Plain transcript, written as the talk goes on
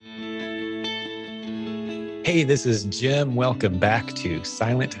Hey, this is Jim. Welcome back to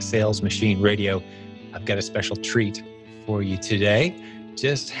Silent Sales Machine Radio. I've got a special treat for you today.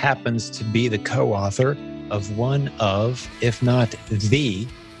 Just happens to be the co-author of one of, if not the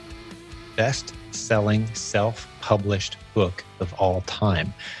best-selling self-published book of all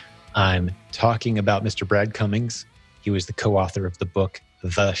time. I'm talking about Mr. Brad Cummings. He was the co-author of the book,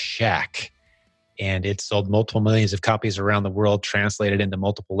 The Shack. And it sold multiple millions of copies around the world, translated into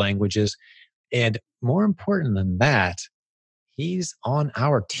multiple languages. And more important than that, he's on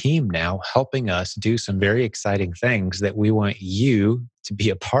our team now, helping us do some very exciting things that we want you to be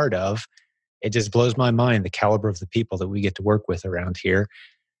a part of. It just blows my mind, the caliber of the people that we get to work with around here.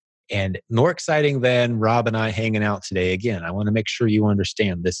 And more exciting than Rob and I hanging out today. Again, I want to make sure you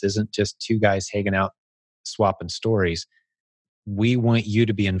understand this isn't just two guys hanging out, swapping stories. We want you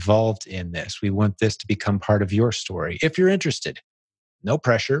to be involved in this. We want this to become part of your story. If you're interested, no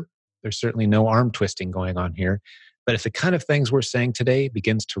pressure. There's certainly no arm twisting going on here. But if the kind of things we're saying today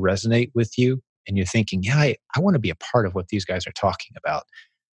begins to resonate with you and you're thinking, yeah, I want to be a part of what these guys are talking about,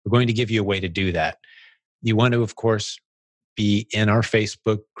 we're going to give you a way to do that. You want to, of course, be in our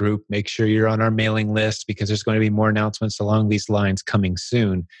Facebook group. Make sure you're on our mailing list because there's going to be more announcements along these lines coming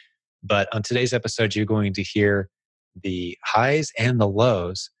soon. But on today's episode, you're going to hear the highs and the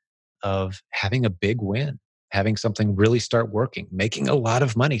lows of having a big win, having something really start working, making a lot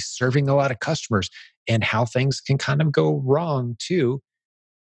of money, serving a lot of customers, and how things can kind of go wrong too.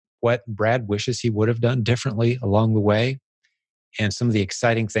 What Brad wishes he would have done differently along the way. And some of the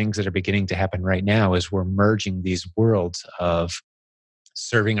exciting things that are beginning to happen right now is we're merging these worlds of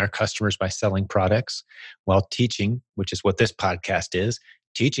serving our customers by selling products while teaching, which is what this podcast is,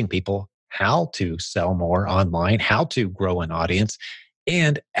 teaching people how to sell more online, how to grow an audience,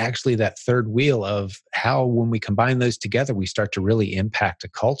 and actually that third wheel of how, when we combine those together, we start to really impact a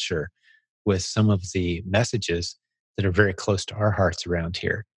culture with some of the messages that are very close to our hearts around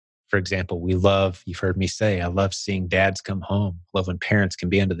here. For example, you've heard me say, I love seeing dads come home. Love when parents can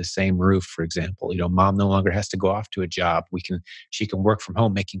be under the same roof, for example. Mom no longer has to go off to a job. She can work from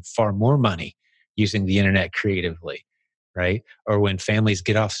home, making far more money using the internet creatively, right? Or when families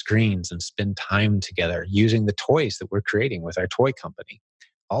get off screens and spend time together using the toys that we're creating with our toy company.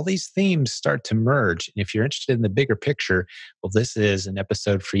 All these themes start to merge. And if you're interested in the bigger picture, well, this is an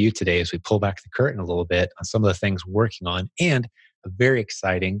episode for you today as we pull back the curtain a little bit on some of the things we're working on and a very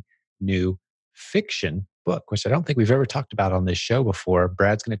exciting new fiction book, which I don't think we've ever talked about on this show before.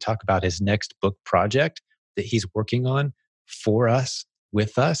 Brad's going to talk about his next book project that he's working on for us,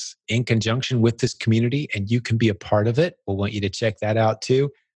 with us, in conjunction with this community, and you can be a part of it. We'll want you to check that out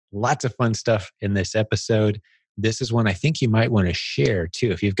too. Lots of fun stuff in this episode. This is one I think you might want to share too.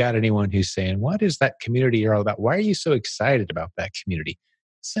 If you've got anyone who's saying, what is that community you're all about? Why are you so excited about that community?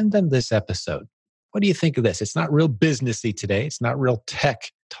 Send them this episode. What do you think of this? It's not real businessy today. It's not real tech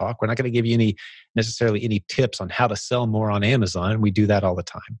talk. We're not going to give you necessarily any tips on how to sell more on Amazon. We do that all the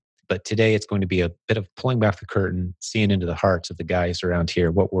time. But today it's going to be a bit of pulling back the curtain, seeing into the hearts of the guys around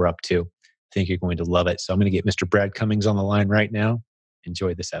here, what we're up to. I think you're going to love it. So I'm going to get Mr. Brad Cummings on the line right now.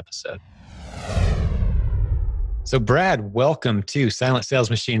 Enjoy this episode. So Brad, welcome to Silent Sales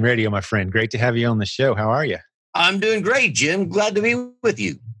Machine Radio, my friend. Great to have you on the show. How are you? I'm doing great, Jim. Glad to be with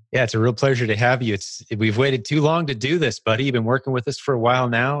you. Yeah, it's a real pleasure to have you. We've waited too long to do this, buddy. You've been working with us for a while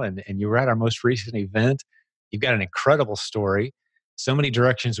now, and you were at our most recent event. You've got an incredible story. So many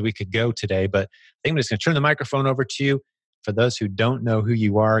directions we could go today, but I think I'm just going to turn the microphone over to you. For those who don't know who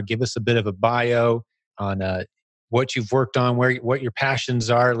you are, give us a bit of a bio on what you've worked on, what your passions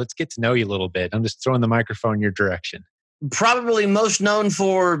are. Let's get to know you a little bit. I'm just throwing the microphone in your direction. Probably most known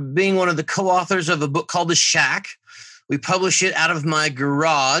for being one of the co-authors of a book called The Shack. We published it out of my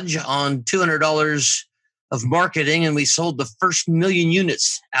garage on $200 of marketing, and we sold the first 1 million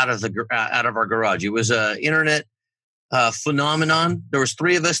units out of our garage. It was an internet phenomenon. There was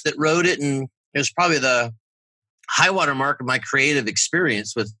 3 of us that wrote it, and it was probably the high water mark of my creative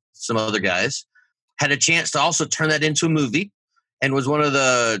experience with some other guys. Had a chance to also turn that into a movie, and was one of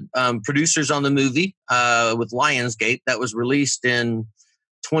the producers on the movie with Lionsgate that was released in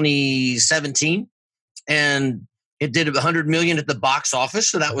 2017, and it did 100 million at the box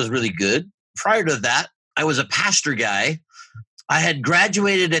office, so that was really good. Prior to that, I was a pastor guy. I had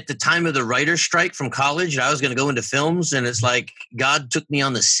graduated at the time of the writer's strike from college, and I was going to go into films, and it's like God took me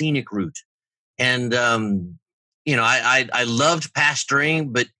on the scenic route. And I loved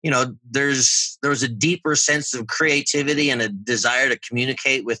pastoring, but there was a deeper sense of creativity and a desire to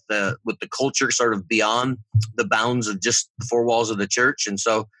communicate with the culture, sort of beyond the bounds of just the 4 walls of the church. And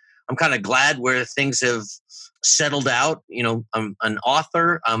so I'm kind of glad where things have settled out. I'm an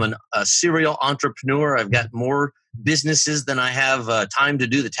author. I'm a serial entrepreneur. I've got more businesses than I have time to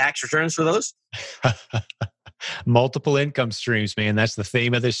do the tax returns for those. Multiple income streams, man. That's the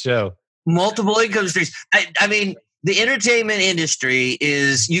theme of this show. Multiple income streams. I mean, the entertainment industry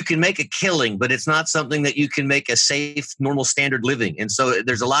is, you can make a killing, but it's not something that you can make a safe, normal standard living. And so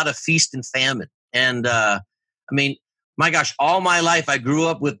there's a lot of feast and famine. And I mean, my gosh, all my life I grew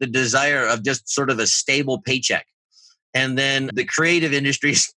up with the desire of just sort of a stable paycheck. And then the creative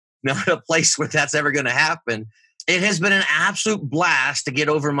industry is not a place where that's ever going to happen. It has been an absolute blast to get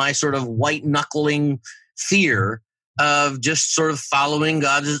over my sort of white knuckling fear of just sort of following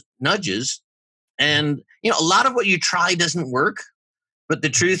God's nudges. And, a lot of what you try doesn't work. But the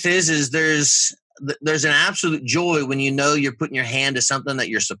truth is there's an absolute joy when you're putting your hand to something that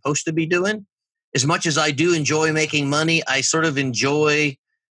you're supposed to be doing. As much as I do enjoy making money, I sort of enjoy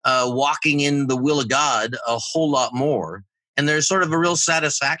walking in the will of God a whole lot more. And there's sort of a real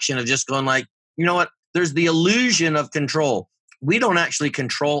satisfaction of just going like, you know what? There's the illusion of control. We don't actually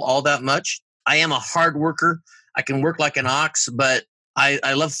control all that much. I am a hard worker. I can work like an ox, but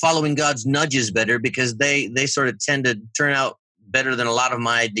I love following God's nudges better because they sort of tend to turn out better than a lot of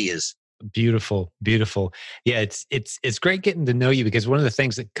my ideas. Beautiful, beautiful. Yeah, it's great getting to know you, because one of the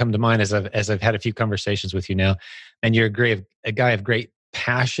things that come to mind as I've had a few conversations with you now, and you're a guy of great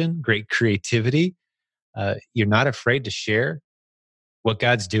passion, great creativity. You're not afraid to share what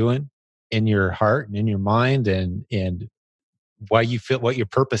God's doing in your heart and in your mind, and why you feel, what your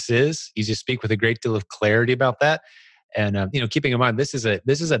purpose is. You just speak with a great deal of clarity about that. And keeping in mind, this is a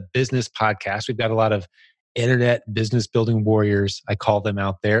business podcast. We've got a lot of internet business building warriors, I call them,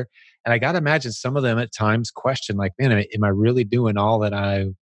 out there. And I got to imagine some of them at times question, like, man, am I really doing all that I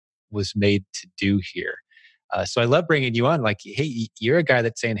was made to do here? So I love bringing you on. Like, hey, you're a guy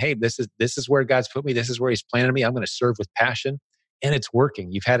that's saying, hey, this is where God's put me. This is where He's planted me. I'm going to serve with passion, and it's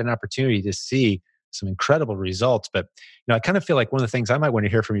working. You've had an opportunity to see some incredible results. But I kind of feel like one of the things I might want to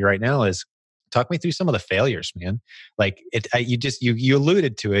hear from you right now is, talk me through some of the failures, man. Like you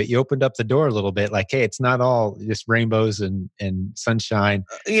alluded to it. You opened up the door a little bit. Like, hey, it's not all just rainbows and sunshine.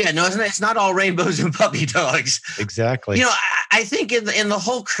 No, it's not all rainbows and puppy dogs. Exactly. I think in the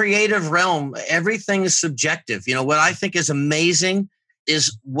whole creative realm, everything is subjective. What I think is amazing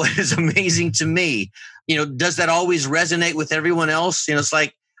is what is amazing to me. Does that always resonate with everyone else? It's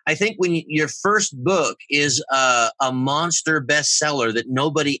like, I think when your first book is a monster bestseller that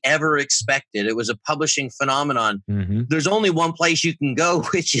nobody ever expected, it was a publishing phenomenon. Mm-hmm. There's only one place you can go,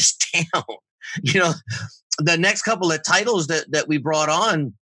 which is down. The next couple of titles that we brought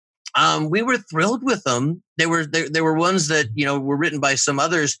on, we were thrilled with them. They were ones that were written by some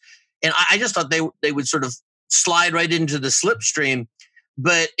others, and I just thought they would sort of slide right into the slipstream,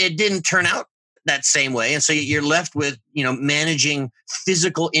 but it didn't turn out that same way. And so you're left with, managing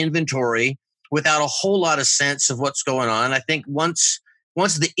physical inventory without a whole lot of sense of what's going on. I think once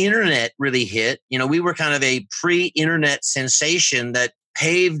the internet really hit, we were kind of a pre-internet sensation that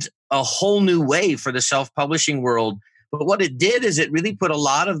paved a whole new way for the self-publishing world. But what it did is it really put a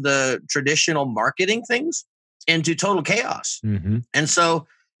lot of the traditional marketing things into total chaos. Mm-hmm. And so,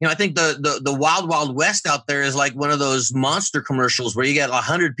 I think the wild, wild west out there is like one of those monster commercials where you got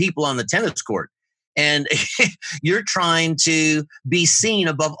 100 people on the tennis court and you're trying to be seen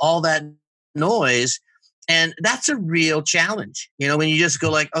above all that noise. And that's a real challenge. When you just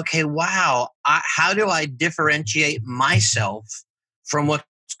go like, okay, wow, how do I differentiate myself from what's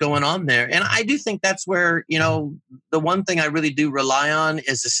going on there? And I do think that's where, the one thing I really do rely on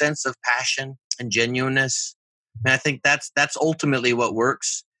is a sense of passion and genuineness. And I think that's ultimately what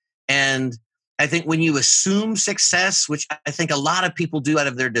works. And I think when you assume success, which I think a lot of people do out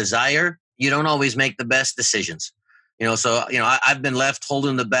of their desire, you don't always make the best decisions. So I've been left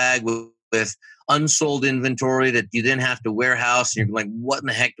holding the bag with unsold inventory that you then have to warehouse. And you're like, what in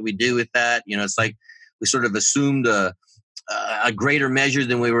the heck do we do with that? It's like we sort of assumed a greater measure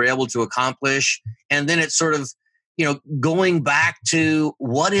than we were able to accomplish. And then it's sort of, going back to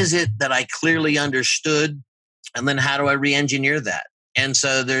what is it that I clearly understood? And then how do I re-engineer that? And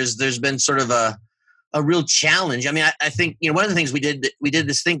so there's been sort of a real challenge. I mean, I think, one of the things we did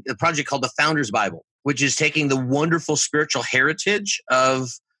this thing, a project called the Founders Bible, which is taking the wonderful spiritual heritage of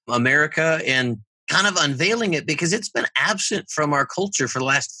America and kind of unveiling it, because it's been absent from our culture for the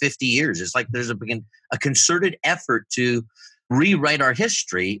last 50 years. It's like there's a concerted effort to rewrite our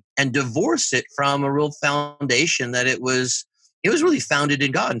history and divorce it from a real foundation that it was really founded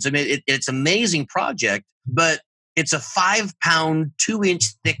in God. And so, I mean, it's an amazing project, but it's a 5-pound, 2-inch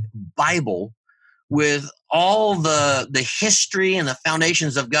thick Bible with all the history and the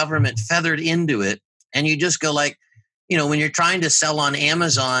foundations of government feathered into it. And you just go like, when you're trying to sell on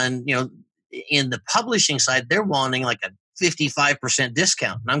Amazon, in the publishing side, they're wanting like a 55%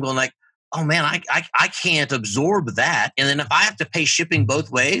 discount. And I'm going like, oh man, I can't absorb that. And then if I have to pay shipping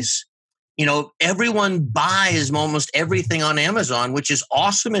both ways, everyone buys almost everything on Amazon, which is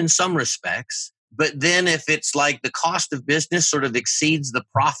awesome in some respects. But then if it's like the cost of business sort of exceeds the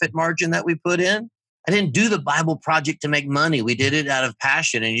profit margin that we put in, I didn't do the Bible Project to make money. We did it out of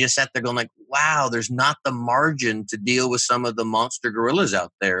passion. And you just sat there going like, wow, there's not the margin to deal with some of the monster gorillas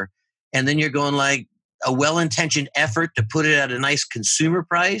out there. And then you're going like, a well-intentioned effort to put it at a nice consumer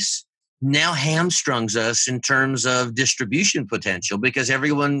price now hamstrings us in terms of distribution potential because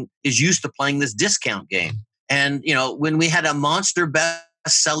everyone is used to playing this discount game. And, when we had a monster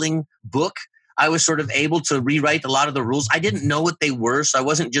best-selling book, I was sort of able to rewrite a lot of the rules. I didn't know what they were, so I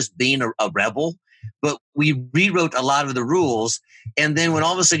wasn't just being a rebel, but we rewrote a lot of the rules. And then when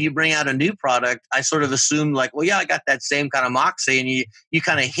all of a sudden you bring out a new product, I sort of assumed like, well, yeah, I got that same kind of moxie. And you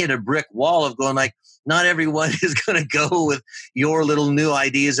kind of hit a brick wall of going like, not everyone is going to go with your little new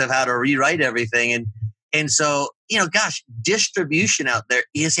ideas of how to rewrite everything. And so, distribution out there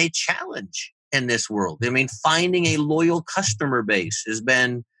is a challenge in this world. I mean, finding a loyal customer base has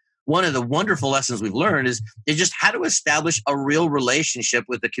been one of the wonderful lessons we've learned is just how to establish a real relationship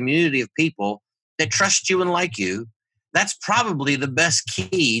with a community of people that trust you and like you. That's probably the best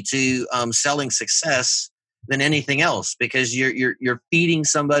key to selling success than anything else, because you're feeding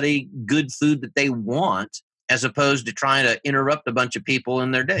somebody good food that they want, as opposed to trying to interrupt a bunch of people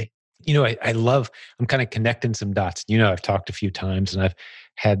in their day. I'm kind of connecting some dots. I've talked a few times and I've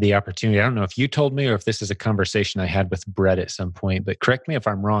had the opportunity. I don't know if you told me or if this is a conversation I had with Brett at some point, but correct me if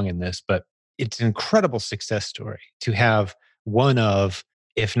I'm wrong in this, but it's an incredible success story to have one of,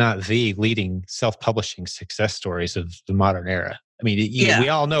 if not the leading self-publishing success stories of the modern era. I mean, we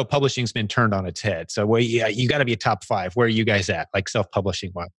all know publishing's been turned on its head. So you got to be a top 5. Where are you guys at, like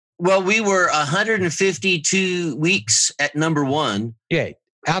self-publishing wise? Well, we were 152 weeks at number 1. Yeah,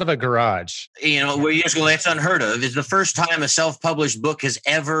 out of a garage. Where you're just going, that's unheard of. It's the first time a self-published book has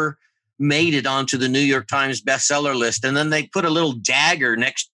ever made it onto the New York Times bestseller list. And then they put a little dagger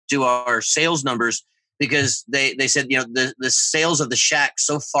next to our sales numbers because they said, the sales of The Shack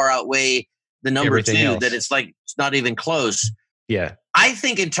so far outweigh the number everything 2 else, that it's like, it's not even close. Yeah. I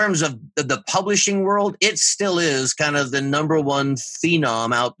think in terms of the publishing world, it still is kind of the number 1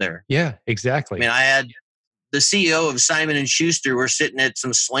 phenom out there. Yeah, exactly. I mean, I had the CEO of Simon & Schuster. We're sitting at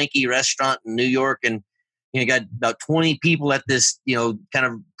some swanky restaurant in New York, and you got about 20 people at this, kind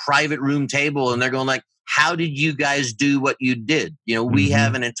of private room table, and they're going like, how did you guys do what you did? We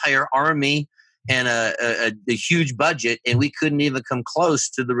have an entire army and a huge budget, and we couldn't even come close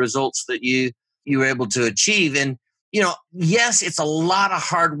to the results that you were able to achieve. And yes, it's a lot of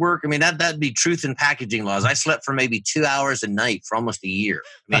hard work. I mean, that'd be truth in packaging laws. I slept for maybe 2 hours a night for almost a year.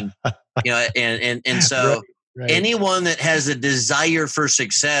 I mean, and so right. Anyone that has a desire for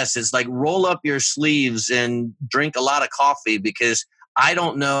success, it's like roll up your sleeves and drink a lot of coffee, because I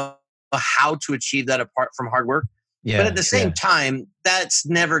don't know how to achieve that apart from hard work. Yeah, but at the same time, that's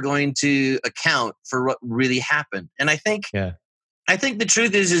never going to account for what really happened. And I think the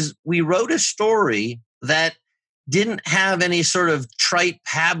truth is we wrote a story that didn't have any sort of trite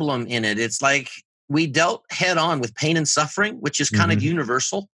pablum in it. It's like we dealt head on with pain and suffering, which is kind of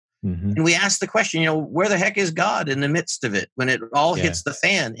universal. Mm-hmm. And we asked the question, where the heck is God in the midst of it when it all hits the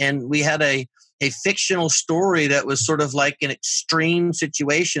fan? And we had a fictional story that was sort of like an extreme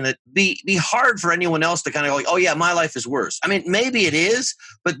situation that be hard for anyone else to kind of go, oh yeah, my life is worse. I mean, maybe it is,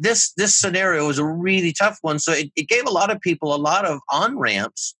 but this scenario was a really tough one. So it gave a lot of people a lot of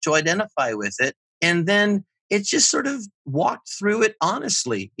on-ramps to identify with it. And then it just sort of walked through it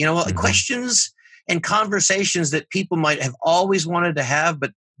honestly. Questions and conversations that people might have always wanted to have,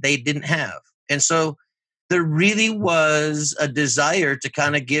 but they didn't have. And so there really was a desire to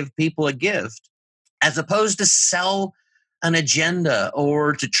kind of give people a gift, as opposed to sell an agenda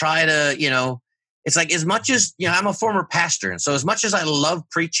or to try to, it's like, as much as, I'm a former pastor. And so as much as I love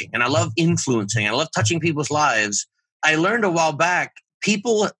preaching and I love influencing, I love touching people's lives, I learned a while back,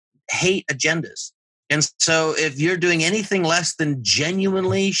 people hate agendas. And so if you're doing anything less than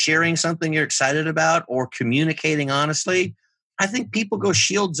genuinely sharing something you're excited about or communicating honestly, I think people go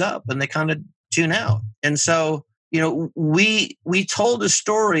shields up and they kind of tune out. And so, we told a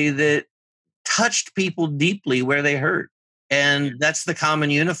story that touched people deeply where they hurt. And that's the common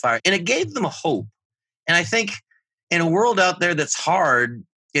unifier. And it gave them a hope. And I think in a world out there that's hard,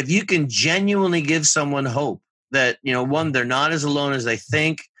 if you can genuinely give someone hope that, one, they're not as alone as they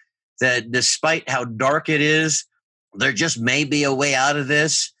think, that despite how dark it is, there just may be a way out of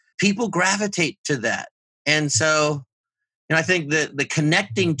this. people gravitate to that. And so, I think that the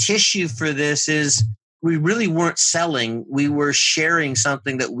connecting tissue for this is we really weren't selling. We were sharing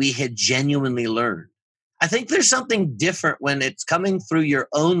something that we had genuinely learned. I think there's something different when it's coming through your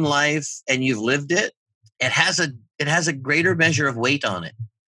own life and you've lived it. It has a greater measure of weight on it.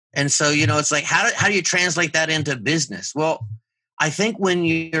 And so, it's like, how do you translate that into business? Well, I think when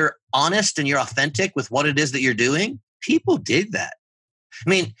you're honest and you're authentic with what it is that you're doing, people dig that. I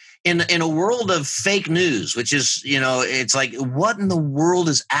mean, in a world of fake news, which is, it's like, what in the world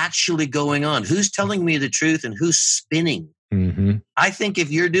is actually going on? Who's telling me the truth and who's spinning? Mm-hmm. I think if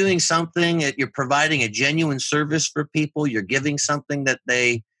you're doing something that you're providing a genuine service for people, you're giving something that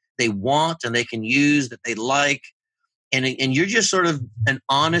they want and they can use, that they like, and you're just sort of an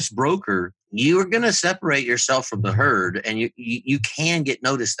honest broker, you are going to separate yourself from the herd, and you can get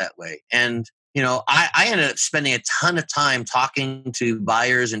noticed that way. And I ended up spending a ton of time talking to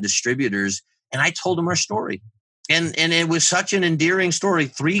buyers and distributors, and I told them our story. And it was such an endearing story.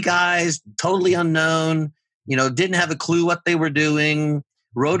 3 guys, totally unknown, didn't have a clue what they were doing,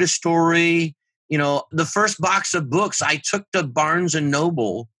 wrote a story. The first box of books I took to Barnes and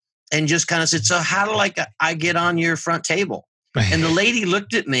Noble and just kind of said, so how do I get on your front table? And the lady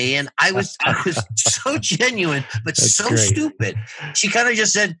looked at me, and I was so genuine, but That's so great. stupid. She kind of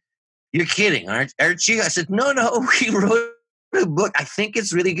just said, "You're kidding, aren't you?" I said, No, we wrote a book. I think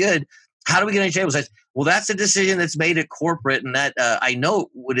it's really good. How do we get on your tables? I said, well, that's a decision that's made at corporate, and that I know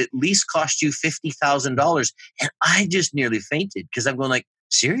would at least cost you $50,000. And I just nearly fainted because I'm going like,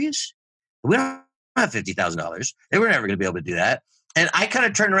 serious? We don't have $50,000. They were never going to be able to do that. And I kind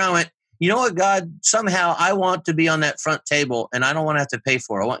of turned around and went, you know what, God, somehow I want to be on that front table, and I don't want to have to pay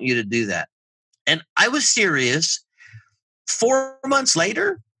for it. I want you to do that. And I was serious. 4 months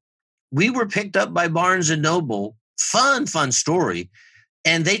later, we were picked up by Barnes and Noble. Fun story.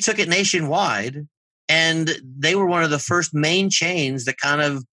 And they took it nationwide. And they were one of the first main chains that kind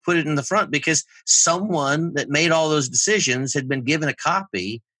of put it in the front because someone that made all those decisions had been given a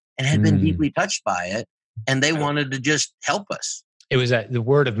copy and had been deeply touched by it. And they wanted to just help us. It was the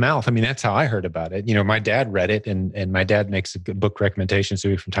word of mouth. I mean, that's how I heard about it. My dad read it, and my dad makes a good book recommendations to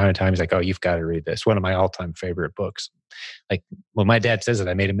me from time to time. He's like, oh, you've got to read this. One of my all-time favorite books. Like, when my dad says it,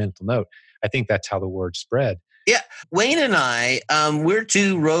 I made a mental note. I think that's how the word spread. Yeah. Wayne and I, we're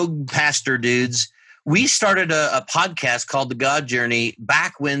 2 rogue pastor dudes. We started a podcast called The God Journey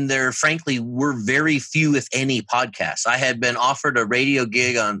back when there, frankly, were very few, if any, podcasts. I had been offered a radio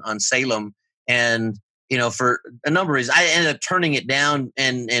gig on Salem, and for a number of reasons, I ended up turning it down.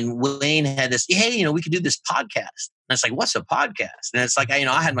 And Wayne had this, hey, we could do this podcast. And it's like, what's a podcast? And it's like, I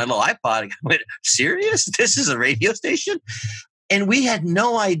had my little iPod. I went, serious? This is a radio station? And we had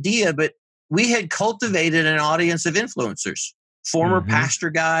no idea, but we had cultivated an audience of influencers, former pastor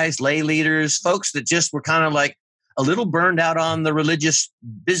guys, lay leaders, folks that just were kind of like a little burned out on the religious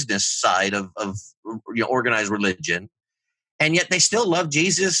business side of organized religion. And yet they still loved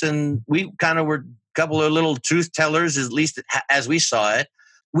Jesus. And we kind of were a couple of little truth tellers, at least as we saw it.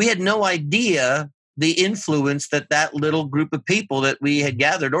 We had no idea the influence that little group of people that we had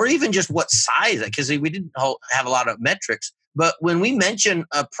gathered, or even just what size, because we didn't have a lot of metrics. But when we mention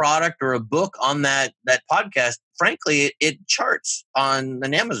a product or a book on that podcast, frankly, it charts on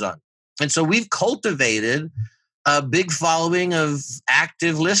Amazon. And so we've cultivated a big following of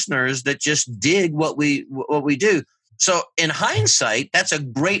active listeners that just dig what we do. So in hindsight, that's a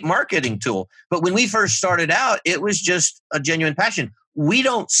great marketing tool. But when we first started out, it was just a genuine passion. We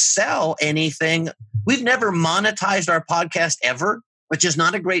don't sell anything. We've never monetized our podcast ever, which is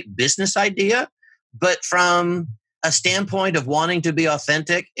not a great business idea. But from a standpoint of wanting to be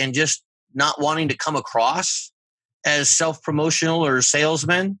authentic and just not wanting to come across as self-promotional or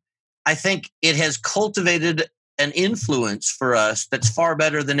salesman, I think it has cultivated an influence for us that's far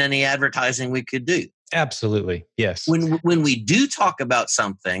better than any advertising we could do. Absolutely. Yes. When we do talk about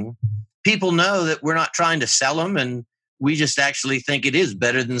something, people know that we're not trying to sell them, and we just actually think it is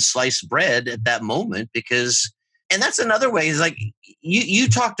better than sliced bread at that moment because, and that's another way is like you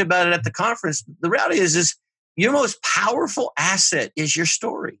talked about it at the conference. The reality is your most powerful asset is your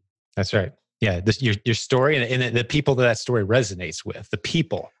story. That's right. Yeah. Your story and the people that story resonates with, the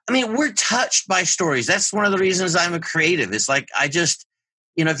people. I mean, we're touched by stories. That's one of the reasons I'm a creative. It's like, I just,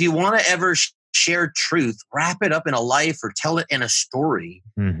 if you want to ever share truth, wrap it up in a life or tell it in a story,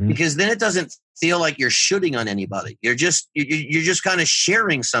 because then it doesn't feel like you're shooting on anybody. You're just kind of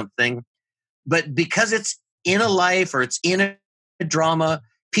sharing something, but because it's in a life or it's in a drama,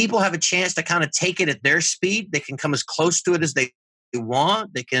 people have a chance to kind of take it at their speed. They can come as close to it as they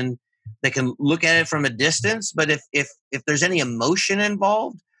want. They can look at it from a distance, but if there's any emotion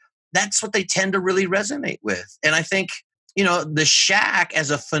involved, that's what they tend to really resonate with. And I think, the shack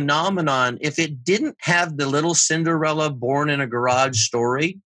as a phenomenon, if it didn't have the little Cinderella born in a garage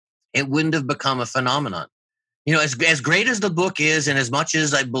story, it wouldn't have become a phenomenon. As great as the book is, and as much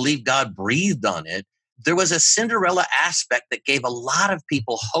as I believe God breathed on it, there was a Cinderella aspect that gave a lot of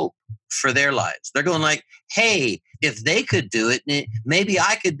people hope for their lives. They're going like, hey, if they could do it, maybe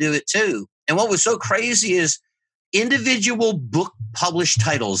I could do it too. And what was so crazy is individual book published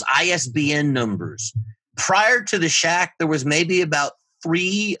titles, ISBN numbers. Prior to the Shack, there was maybe about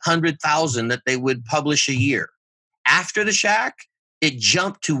 300,000 that they would publish a year. After the Shack, it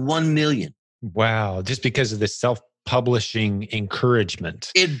jumped to 1 million. Wow. Just because of the self-publishing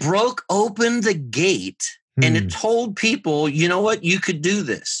encouragement. It broke open the gate and it told people, you know what, you could do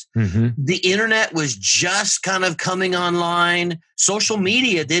this. The internet was just kind of coming online. Social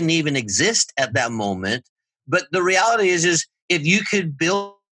media didn't even exist at that moment. But the reality is if you could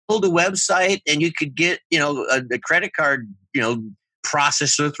build a website and you could get, a credit card,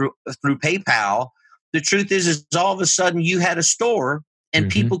 processor through PayPal, the truth is all of a sudden you had a store and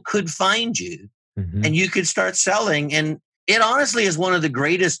people could find you and you could start selling. And it honestly is one of the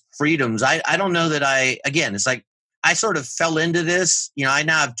greatest freedoms. I don't know that it's like I sort of fell into this. I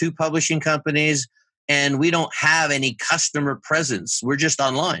now have 2 publishing companies and we don't have any customer presence. We're just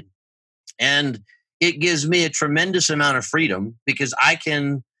online. And it gives me a tremendous amount of freedom because I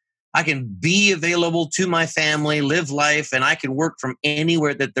can be available to my family, live life, and I can work from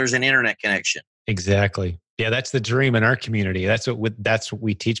anywhere that there's an internet connection. Exactly. Yeah, that's the dream in our community. That's what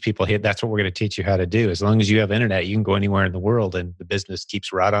we teach people here. That's what we're going to teach you how to do. As long as you have internet, you can go anywhere in the world and the business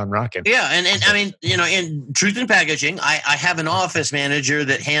keeps right on rocking. Yeah. And I mean, in Truth in Packaging, I have an office manager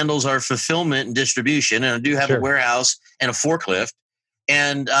that handles our fulfillment and distribution. And I do have a warehouse and a forklift.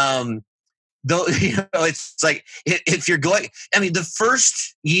 And, though, it's like if you're going, the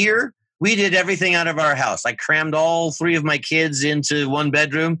first year we did everything out of our house. I crammed all 3 of my kids into 1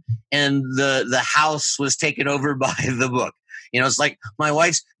 bedroom and the house was taken over by the book. It's like my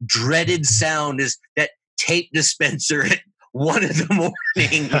wife's dreaded sound is that tape dispenser at 1 a.m.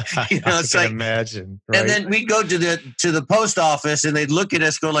 It's like, imagine. Right? And then we go to the post office and they'd look at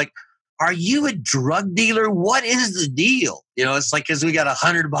us, go like, are you a drug dealer? What is the deal? It's like, because we got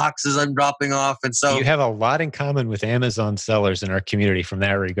 100 boxes I'm dropping off. And so you have a lot in common with Amazon sellers in our community from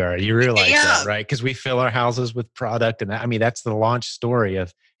that regard. You realize that, right? Because we fill our houses with product. And that's the launch story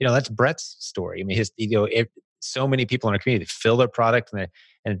of, that's Brett's story. So many people in our community fill their product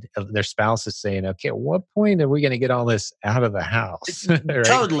and their spouse is saying, okay, at what point are we going to get all this out of the house? Right?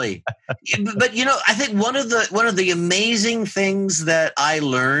 Totally. But, I think one of the amazing things that I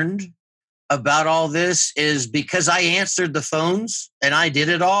learned about all this is because I answered the phones and I did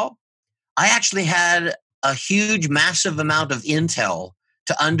it all, I actually had a huge, massive amount of intel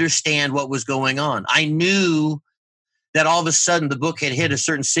to understand what was going on. I knew that all of a sudden the book had hit a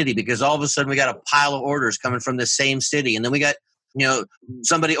certain city because all of a sudden we got a pile of orders coming from the same city. And then we got,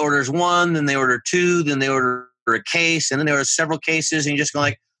 somebody orders 1, then they order 2, then they order a case, and then there are several cases. And you just go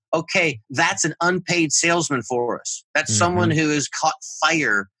like, okay, that's an unpaid salesman for us. That's someone who has caught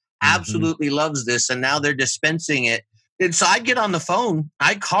fire, absolutely loves this, and now they're dispensing it. And so I'd get on the phone,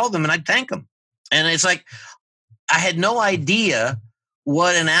 I'd call them, and I'd thank them. And it's like, I had no idea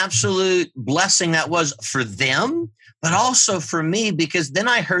what an absolute blessing that was for them, but also for me, because then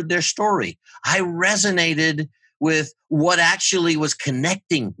I heard their story. I resonated with what actually was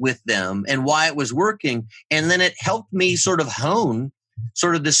connecting with them and why it was working. And then it helped me sort of hone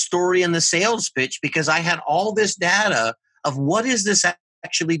sort of the story and the sales pitch, because I had all this data of what is this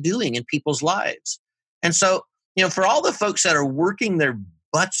actually doing in people's lives. And so, for all the folks that are working their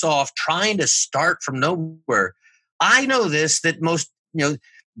butts off, trying to start from nowhere, I know this, that most, 2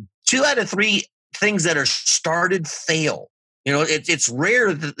 out of 3 things that are started fail. It's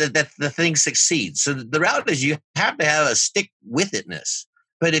rare that the thing succeeds. So the reality is you have to have a stick with itness.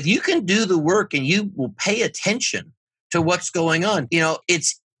 But if you can do the work and you will pay attention to what's going on,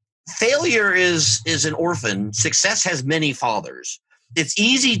 it's failure is an orphan. Success has many fathers. It's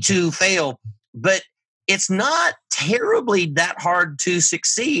easy to fail, but it's not terribly that hard to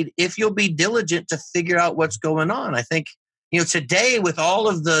succeed if you'll be diligent to figure out what's going on. I think, today with all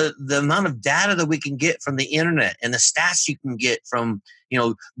of the amount of data that we can get from the internet and the stats you can get from,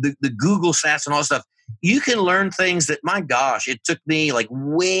 the Google stats and all that stuff, you can learn things that, my gosh, it took me like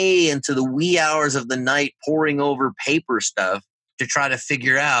way into the wee hours of the night poring over paper stuff to try to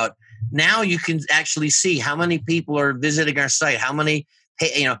figure out. Now you can actually see how many people are visiting our site,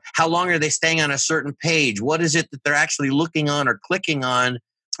 how long are they staying on a certain page? What is it that they're actually looking on or clicking on?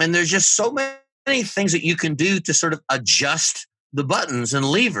 And there's just so many things that you can do to sort of adjust the buttons and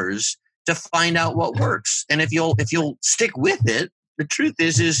levers to find out what works. And if you'll stick with it, the truth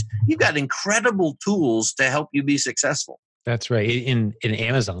is you've got incredible tools to help you be successful. That's right. In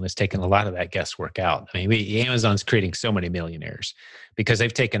Amazon has taken a lot of that guesswork out. I mean, Amazon's creating so many millionaires because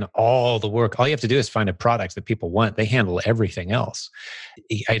they've taken all the work. All you have to do is find a product that people want. They handle everything else.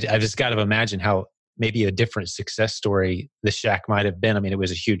 I just got to imagine how maybe a different success story the Shack might have been. I mean, it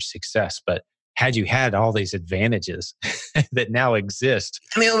was a huge success, but had you had all these advantages that now exist.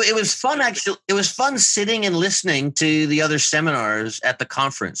 I mean, it was fun, actually. It was fun sitting and listening to the other seminars at the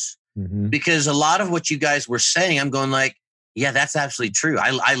conference because a lot of what you guys were saying, I'm going like, yeah, that's absolutely true.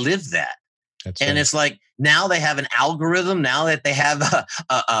 I lived that. That's and right. It's like now they have an algorithm, now that they have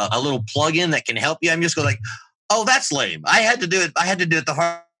a little plugin that can help you. I'm just going like, oh, that's lame. I had to do it the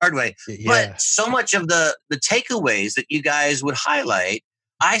hard way. Yeah. But so much of the takeaways that you guys would highlight,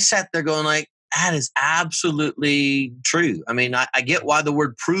 I sat there going like, that is absolutely true. I mean, I get why the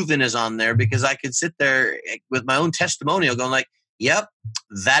word proven is on there because I could sit there with my own testimonial going like, yep,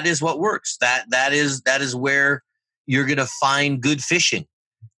 that is what works. That is where you're going to find good fishing.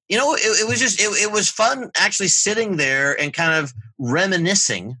 You know, it was fun actually sitting there and kind of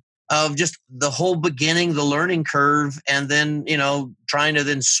reminiscing of just the whole beginning, the learning curve, and then, you know, trying to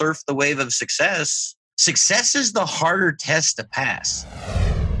then surf the wave of success. Success is the harder test to pass.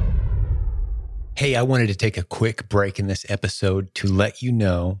 Hey, I wanted to take a quick break in this episode to let you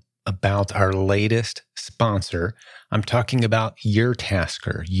know about our latest sponsor. I'm talking about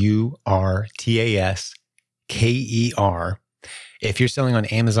Yourtasker, Yourtasker. If you're selling on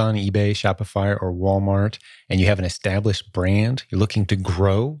Amazon, eBay, Shopify, or Walmart, and you have an established brand, you're looking to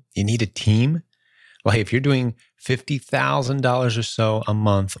grow, you need a team. Well, hey, if you're doing $50,000 or so a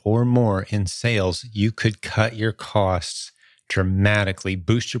month or more in sales, you could cut your costs dramatically,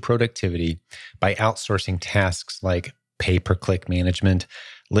 boost your productivity by outsourcing tasks like pay-per-click management,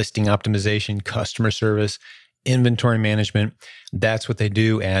 listing optimization, customer service, inventory management. That's what they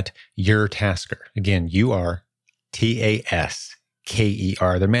do at Yourtasker. Again, Yourtasker.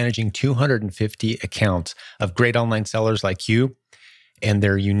 They're managing 250 accounts of great online sellers like you, and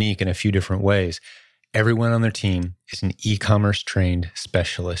they're unique in a few different ways. Everyone on their team is an e-commerce trained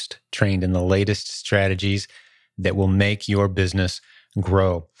specialist, trained in the latest strategies that will make your business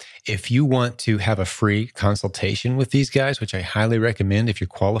grow. If you want to have a free consultation with these guys, which I highly recommend if you're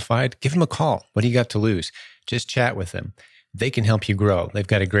qualified, give them a call. What do you got to lose? Just chat with them. They can help you grow. They've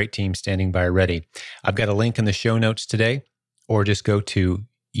got a great team standing by ready. I've got a link in the show notes today, or just go to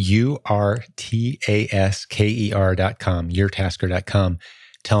Yourtasker.com, Yourtasker.com.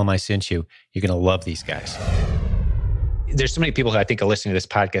 Tell them I sent you. You're going to love these guys. There's so many people who I think are listening to this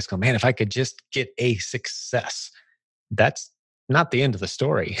podcast go, man, if I could just get a success. That's not the end of the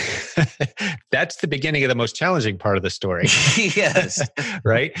story. That's the beginning of the most challenging part of the story. Yes.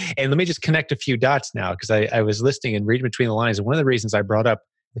 Right? And let me just connect a few dots now, because I was listening and reading between the lines. And one of the reasons I brought up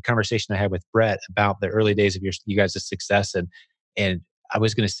the conversation I had with Brett about the early days of you guys' success. And I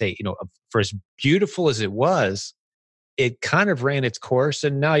was going to say, you know, for as beautiful as it was, it kind of ran its course,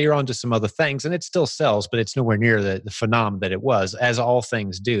 and now you're on to some other things, and it still sells, but it's nowhere near the phenomenon that it was, as all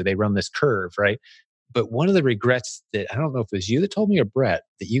things do. They run this curve, right? But one of the regrets that, I don't know if it was you that told me or Brett,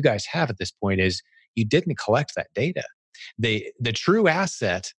 that you guys have at this point is you didn't collect that data. The true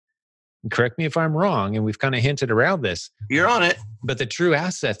asset, correct me if I'm wrong, and we've kind of hinted around this. You're on it. But the true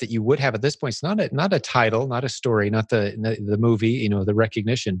asset that you would have at this point is not a title, not a story, not the movie, you know, the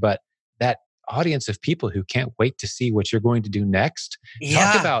recognition, but that audience of people who can't wait to see what you're going to do next.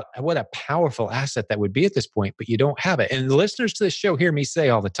 Yeah. Talk about what a powerful asset that would be at this point, but you don't have it. And the listeners to this show hear me say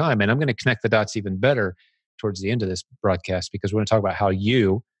all the time, and I'm going to connect the dots even better towards the end of this broadcast, because we're going to talk about how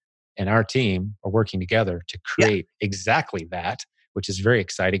you and our team are working together to create exactly that, which is very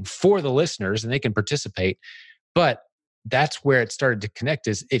exciting for the listeners, and they can participate. But that's where it started to connect,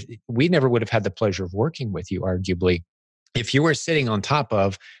 is if we never would have had the pleasure of working with you, arguably, if you were sitting on top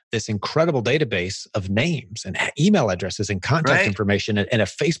of this incredible database of names and email addresses and contact information and a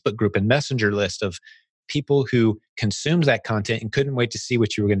Facebook group and messenger list of people who consumed that content and couldn't wait to see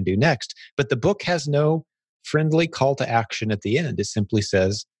what you were going to do next. But the book has no friendly call to action at the end. It simply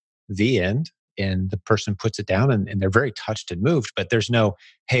says the end, and the person puts it down, and they're very touched and moved. But there's no,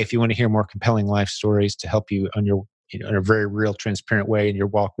 hey, if you want to hear more compelling life stories to help you on your, you know, in a very real, transparent way in your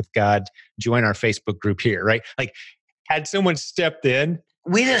walk with God, join our Facebook group here, right? Like, had someone stepped in.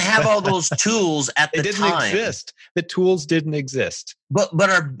 We didn't have all those tools at the time. It didn't exist. The tools didn't exist. But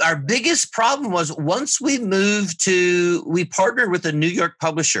our biggest problem was once we partnered with a New York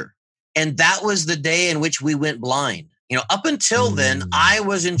publisher, and that was the day in which we went blind. Up until then, I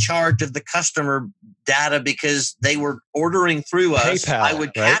was in charge of the customer data because they were ordering through us. PayPal, I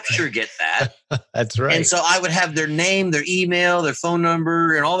would right? get that. That's right. And so I would have their name, their email, their phone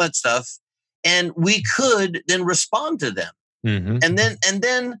number, and all that stuff. And we could then respond to them. Mm-hmm. And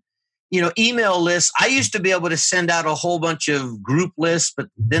then, email lists. I used to be able to send out a whole bunch of group lists, but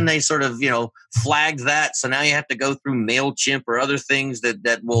then they sort of, flagged that. So now you have to go through MailChimp or other things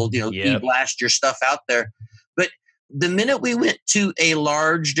that will, e-blast your stuff out there. But the minute we went to a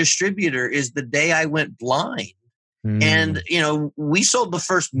large distributor is the day I went blind. And, we sold the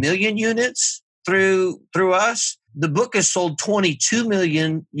first 1 million units through us. The book has sold 22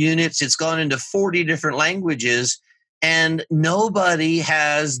 million units. It's gone into 40 different languages. And nobody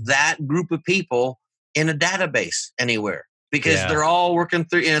has that group of people in a database anywhere because they're all working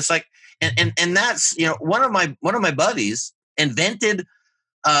through. And it's like, and that's, one of my buddies invented,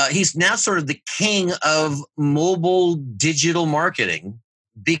 he's now sort of the king of mobile digital marketing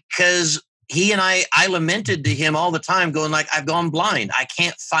because he and I lamented to him all the time going like, I've gone blind. I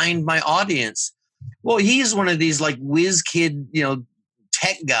can't find my audience. Well, he's one of these like whiz kid,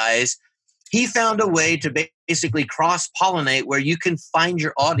 tech guys. He found a way to basically cross-pollinate where you can find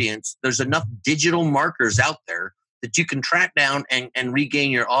your audience. There's enough digital markers out there that you can track down and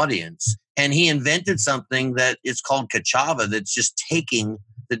regain your audience. And he invented something that is called Kachava that's just taking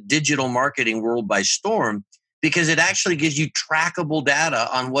the digital marketing world by storm because it actually gives you trackable data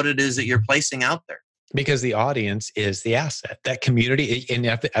on what it is that you're placing out there. Because the audience is the asset. That community, and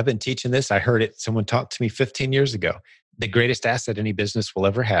I've been teaching this. I heard it, someone talked to me 15 years ago. The greatest asset any business will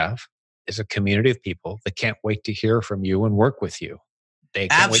ever have is a community of people that can't wait to hear from you and work with you. They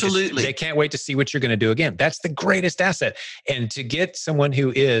can't wait to see what you're going to do again. That's the greatest asset. And to get someone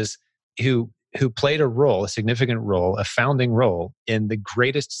who played a significant role, a founding role in the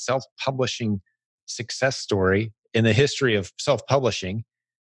greatest self-publishing success story in the history of self-publishing,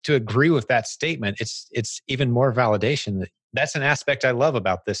 to agree with that statement, it's even more validation. That's an aspect I love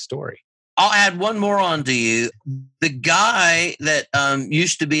about this story. I'll add one more on to you. The guy that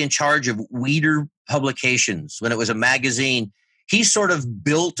used to be in charge of Weider Publications when it was a magazine, he sort of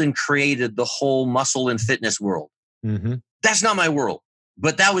built and created the whole muscle and fitness world. Mm-hmm. That's not my world,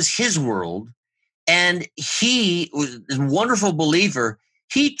 but that was his world. And he was a wonderful believer.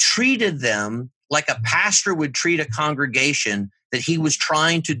 He treated them like a pastor would treat a congregation that he was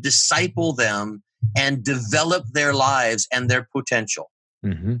trying to disciple them and develop their lives and their potential.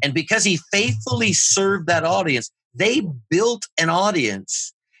 Mm-hmm. And because he faithfully served that audience, they built an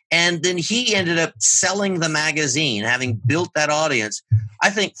audience. And then he ended up selling the magazine, having built that audience, I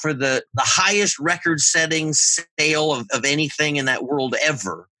think for the highest record-setting sale of anything in that world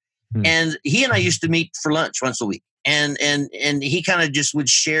ever. Mm-hmm. And he and I used to meet for lunch once a week. And he kind of just would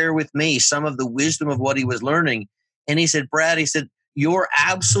share with me some of the wisdom of what he was learning. And he said, Brad, your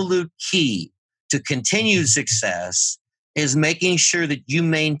absolute key to continued success is making sure that you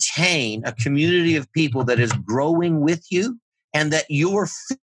maintain a community of people that is growing with you and that you're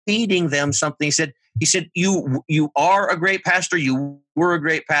feeding them something. He said, you are a great pastor. You were a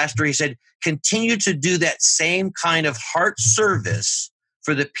great pastor. He said, continue to do that same kind of heart service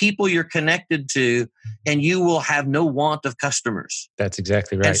for the people you're connected to, and you will have no want of customers. That's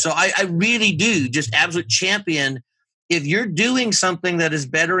exactly right. And so I really do just absolute champion. If you're doing something that is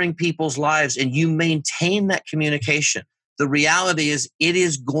bettering people's lives and you maintain that communication, the reality is it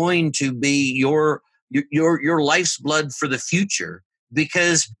is going to be your life's blood for the future,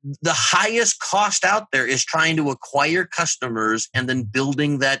 because the highest cost out there is trying to acquire customers and then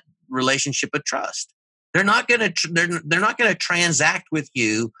building that relationship of trust. They're not going to transact with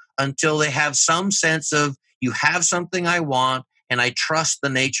you until they have some sense of, you have something I want and I trust the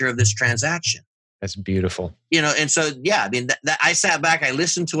nature of this transaction. That's beautiful. And so, I mean, that I sat back, I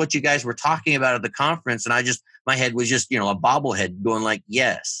listened to what you guys were talking about at the conference, and my head was just, a bobblehead going like,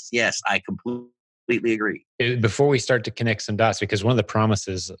 yes, I completely agree. Before we start to connect some dots, because one of the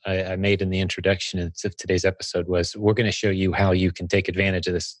promises I made in the introduction of today's episode was we're going to show you how you can take advantage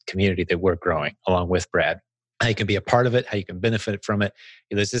of this community that we're growing along with Brad, how you can be a part of it, how you can benefit from it.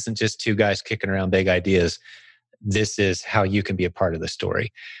 This isn't just two guys kicking around big ideas. This is how you can be a part of the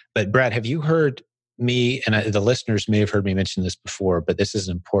story. But Brad, have you heard me, and the listeners may have heard me mention this before, but this is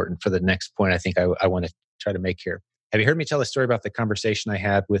important for the next point I think I want to try to make here. Have you heard me tell a story about the conversation I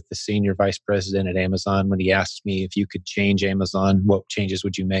had with the senior vice president at Amazon when he asked me if you could change Amazon, what changes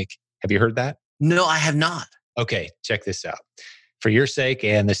would you make? Have you heard that? No, I have not. Okay, check this out. For your sake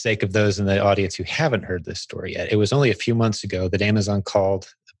and the sake of those in the audience who haven't heard this story yet, it was only a few months ago that Amazon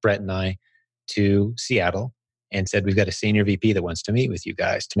called Brett and I to Seattle and said, we've got a senior VP that wants to meet with you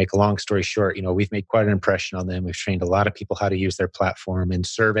guys. To make a long story short, we've made quite an impression on them. We've trained a lot of people how to use their platform. In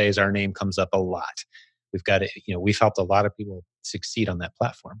surveys, our name comes up a lot. We've got it, we've helped a lot of people succeed on that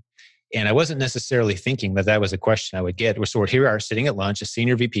platform. And I wasn't necessarily thinking that was a question I would get. So here we are sitting at lunch, a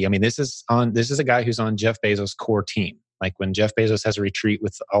senior VP. I mean, this is a guy who's on Jeff Bezos' core team. Like when Jeff Bezos has a retreat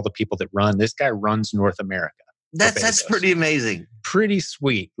with all the people that run, this guy runs North America. That's pretty amazing. Pretty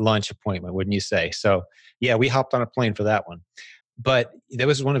sweet lunch appointment, wouldn't you say? So yeah, we hopped on a plane for that one. But that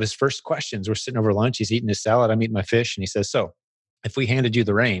was one of his first questions. We're sitting over lunch. He's eating his salad. I'm eating my fish. And he says, so if we handed you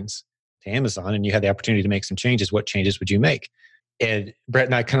the reins to Amazon and you had the opportunity to make some changes, what changes would you make? And Brett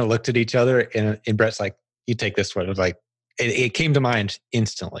and I kind of looked at each other, and Brett's like, you take this one. It was like, it came to mind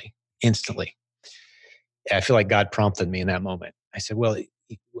instantly. I feel like God prompted me in that moment. I said, well,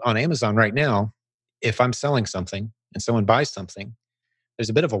 on Amazon right now, if I'm selling something and someone buys something, there's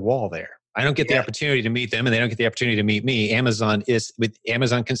a bit of a wall there. I don't get the opportunity to meet them, and they don't get the opportunity to meet me. Amazon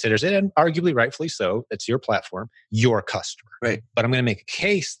considers it, and arguably rightfully so, it's your platform, your customer. Right. But I'm going to make a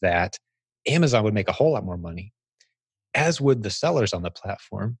case that Amazon would make a whole lot more money, as would the sellers on the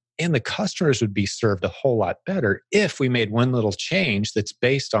platform, and the customers would be served a whole lot better if we made one little change that's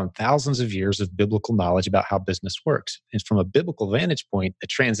based on thousands of years of biblical knowledge about how business works. And from a biblical vantage point, a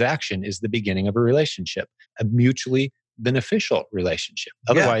transaction is the beginning of a relationship, a mutually beneficial relationship.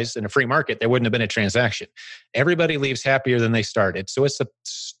 Otherwise, in a free market, there wouldn't have been a transaction. Everybody leaves happier than they started. So it's the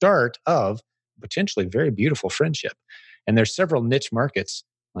start of potentially very beautiful friendship. And there's several niche markets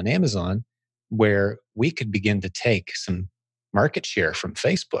on Amazon where we could begin to take some market share from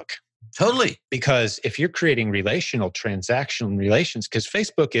Facebook. Totally. Because if you're creating transactional relations, because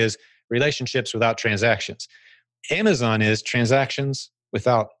Facebook is relationships without transactions. Amazon is transactions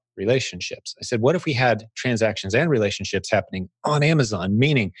without relationships. I said, what if we had transactions and relationships happening on Amazon?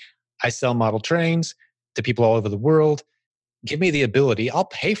 Meaning, I sell model trains to people all over the world. Give me the ability, I'll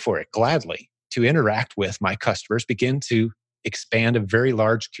pay for it gladly, to interact with my customers, begin to expand a very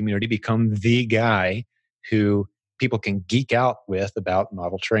large community, become the guy who people can geek out with about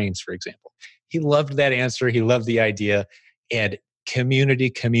model trains, for example. He loved that answer. He loved the idea. And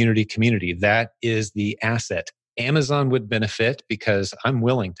community. That is the asset. Amazon would benefit because I'm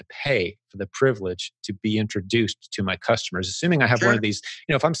willing to pay for the privilege to be introduced to my customers. Assuming I have one of these,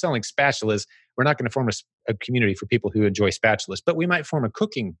 if I'm selling spatulas, we're not going to form a community for people who enjoy spatulas, but we might form a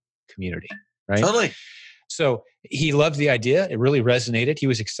cooking community, right? Totally. So he loved the idea. It really resonated. He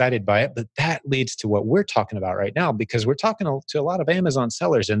was excited by it. But that leads to what we're talking about right now, because we're talking to a lot of Amazon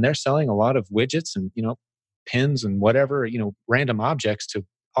sellers, and they're selling a lot of widgets and, pins and whatever, random objects to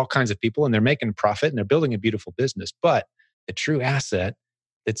all kinds of people, and they're making profit and they're building a beautiful business. But the true asset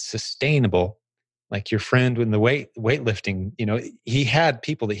that's sustainable, like your friend in the weightlifting, he had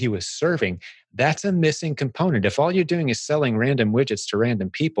people that he was serving. That's a missing component. If all you're doing is selling random widgets to random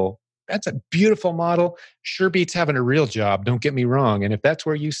people, that's a beautiful model. Sure beats having a real job, don't get me wrong. And if that's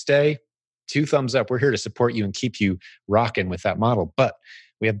where you stay, 2 thumbs up. We're here to support you and keep you rocking with that model. But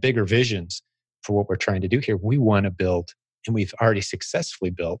we have bigger visions for what we're trying to do here. We want to build, and we've already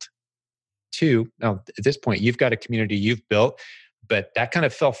successfully built, 2. Now, at this point, you've got a community you've built, but that kind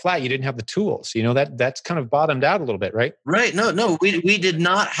of fell flat. You didn't have the tools. That's kind of bottomed out a little bit, right? Right. No, we did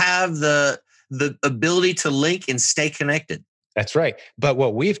not have the ability to link and stay connected. That's right. But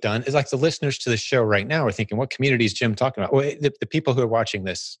what we've done is, like, the listeners to the show right now are thinking, what community is Jim talking about? Well, the people who are watching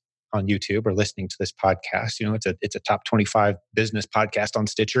this on YouTube or listening to this podcast, it's a top 25 business podcast on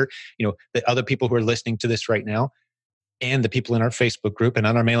Stitcher. The other people who are listening to this right now, and the people in our Facebook group and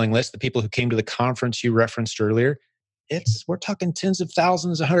on our mailing list, the people who came to the conference you referenced earlier, we're talking tens of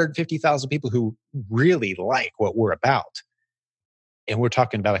thousands, 150,000 people who really like what we're about. And we're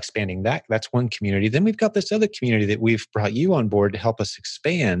talking about expanding that. That's one community. Then we've got this other community that we've brought you on board to help us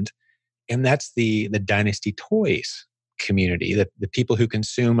expand. And that's the Dynasty Toys community, the people who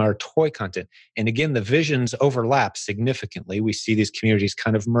consume our toy content. And again, the visions overlap significantly. We see these communities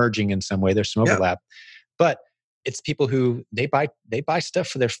kind of merging in some way. There's some overlap. But it's people who they buy stuff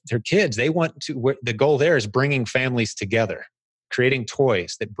for their kids. They want to, the goal there is bringing families together, creating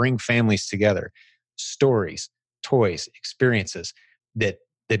toys that bring families together, stories, toys, experiences that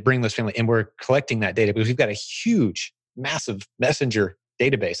bring those families. And we're collecting that data because we've got a huge, massive messenger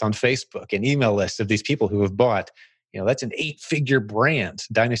database on Facebook and email lists of these people who have bought, that's an 8-figure brand,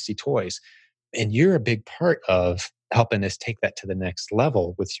 Dynasty Toys. And you're a big part of helping us take that to the next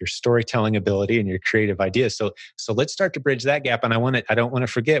level with your storytelling ability and your creative ideas. So let's start to bridge that gap. And I don't want to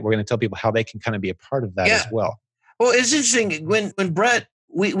forget, we're going to tell people how they can kind of be a part of that as well. Well, it's interesting when Brett,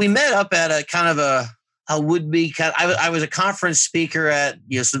 we met up at a kind of a would-be I was a conference speaker at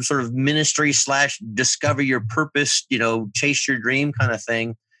some sort of ministry / discover your purpose, chase your dream kind of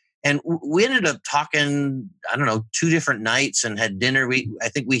thing. And we ended up talking, I don't know, 2 different nights and had dinner. I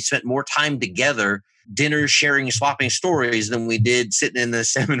think we spent more time together, dinner, sharing, swapping stories than we did sitting in the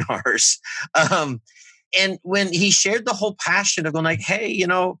seminars. And when he shared the whole passion of going like, hey,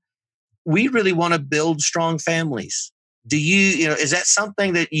 we really want to build strong families. Do is that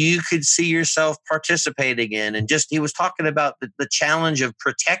something that you could see yourself participating in? And he was talking about the challenge of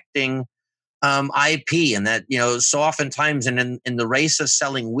protecting IP, and that, so oftentimes in the race of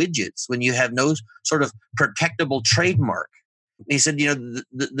selling widgets, when you have no sort of protectable trademark, he said,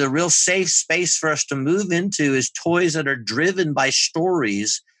 the real safe space for us to move into is toys that are driven by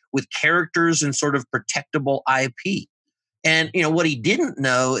stories with characters and sort of protectable IP. And, what he didn't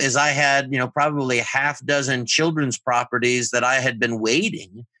know is I had, probably a half dozen children's properties that I had been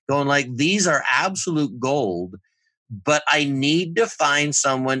waiting, going like, these are absolute gold. But I need to find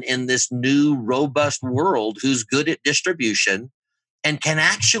someone in this new robust world who's good at distribution and can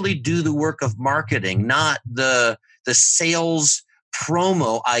actually do the work of marketing, not the sales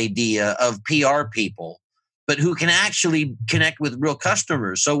promo idea of PR people, but who can actually connect with real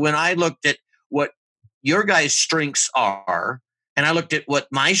customers. So when I looked at what your guys' strengths are, and I looked at what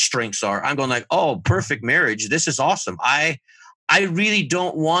my strengths are, I'm going like, oh, perfect marriage. This is awesome. I really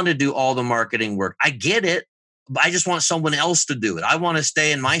don't want to do all the marketing work. I get it. But I just want someone else to do it. I want to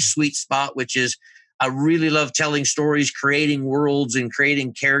stay in my sweet spot, which is I really love telling stories, creating worlds, and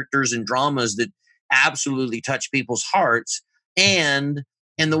creating characters and dramas that absolutely touch people's hearts. And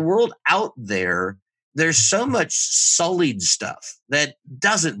in the world out there, there's so much sullied stuff that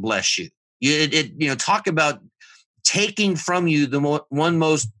doesn't bless you. Talk about taking from you the one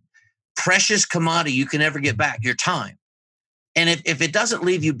most precious commodity you can ever get back, your time. And if it doesn't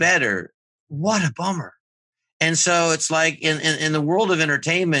leave you better, what a bummer. And so it's like in the world of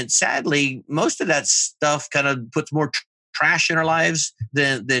entertainment, sadly, most of that stuff kind of puts more trash in our lives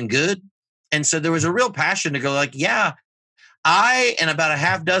than good. And so there was a real passion to go like, yeah, I and about a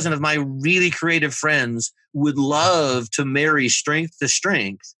half dozen of my really creative friends would love to marry strength to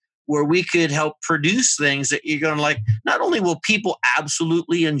strength, where we could help produce things that you're going to like, not only will people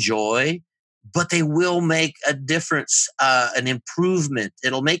absolutely enjoy, but they will make a difference, an improvement.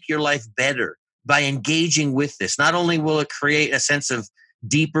 It'll make your life better by engaging with this. Not only will it create a sense of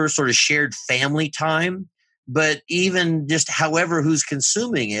deeper sort of shared family time, but even just however who's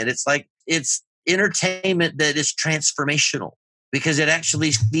consuming it, it's like it's entertainment that is transformational because it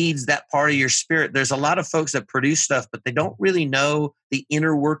actually feeds that part of your spirit. There's a lot of folks that produce stuff, but they don't really know the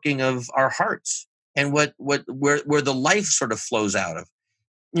inner working of our hearts and where the life sort of flows out of.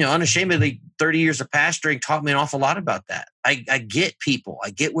 Unashamedly, 30 years of pastoring taught me an awful lot about that. I get people. I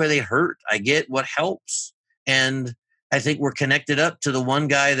get where they hurt. I get what helps. And I think we're connected up to the one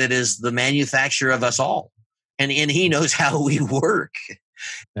guy that is the manufacturer of us all. And he knows how we work.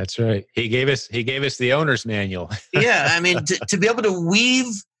 That's right. He gave us the owner's manual. Yeah. I mean, to be able to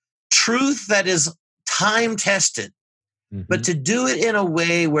weave truth that is time tested, but to do it in a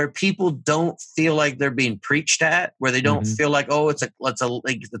way where people don't feel like they're being preached at, where they don't feel like, oh, it's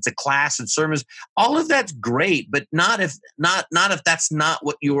a class and sermons. All of that's great, but not if that's not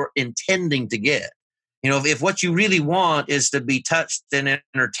what you're intending to get. If what you really want is to be touched and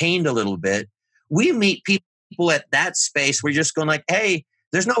entertained a little bit, we meet people at that space. We're just going like, hey,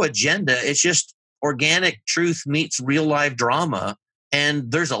 there's no agenda. It's just organic truth meets real life drama,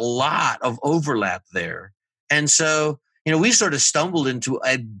 and there's a lot of overlap there. And so, we sort of stumbled into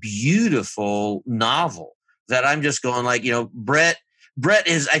a beautiful novel that I'm just going like, Brett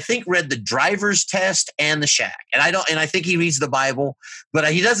is, I think, read The Driver's Test and The Shack. And I think he reads the Bible,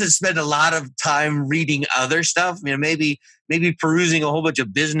 but he doesn't spend a lot of time reading other stuff. Maybe perusing a whole bunch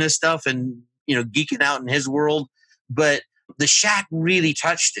of business stuff and, geeking out in his world. But The Shack really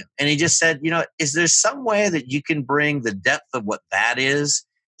touched him. And he just said, is there some way that you can bring the depth of what that is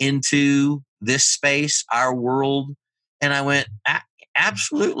into this space, our world? And I went,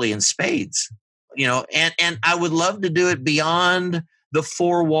 absolutely, in spades, and I would love to do it beyond the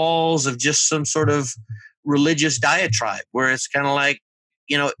 4 walls of just some sort of religious diatribe where it's kind of like,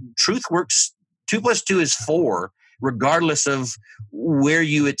 truth works. 2 + 2 is 4, regardless of where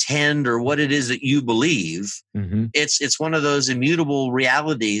you attend or what it is that you believe. It's one of those immutable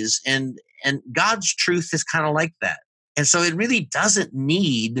realities, and God's truth is kind of like that. And so it really doesn't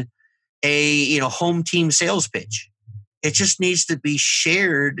need a home team sales pitch. It just needs to be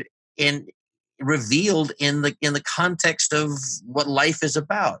shared and revealed in the context of what life is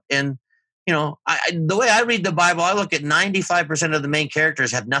about. And the way I read the Bible, I look at 95% of the main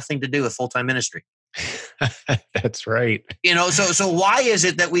characters have nothing to do with full-time ministry. That's right. So why is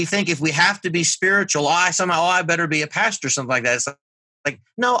it that we think if we have to be spiritual, I better be a pastor, something like that? It's like,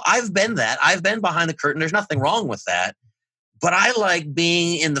 no, I've been that. I've been behind the curtain. There's nothing wrong with that. But I like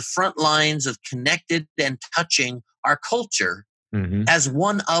being in the front lines of connected and touching our culture as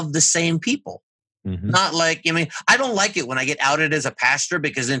one of the same people. Not like, I don't like it when I get outed as a pastor,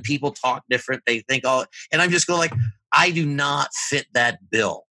 because then people talk different. They think, and I'm just going like, I do not fit that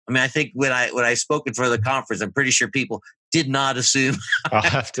bill. I think when I spoke for the conference, I'm pretty sure people did not assume. I'll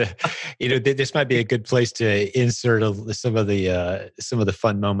have to, this might be a good place to insert some of the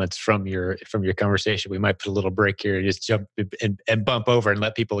fun moments from your conversation. We might put a little break here and just jump and bump over and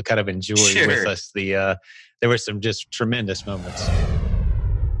let people kind of enjoy with us. There were some just tremendous moments.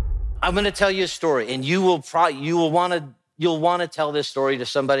 I'm going to tell you a story, and you'll want to tell this story to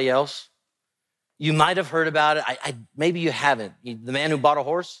somebody else. You might have heard about it. Maybe you haven't. The man who bought a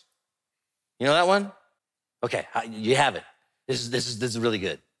horse. You know that one? Okay, you have it. This is really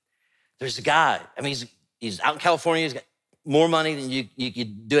good. There's a guy. He's out in California. He's got more money than you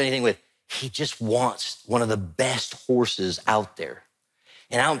could do anything with. He just wants one of the best horses out there.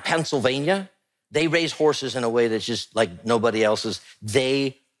 And out in Pennsylvania, they raise horses in a way that's just like nobody else's.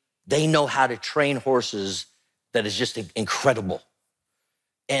 They know how to train horses that is just incredible.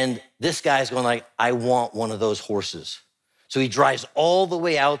 And this guy's going like, I want one of those horses. So he drives all the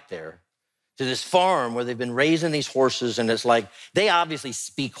way out there to this farm where they've been raising these horses. And it's like, they obviously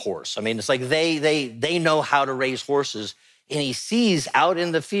speak horse. It's like they know how to raise horses. And he sees out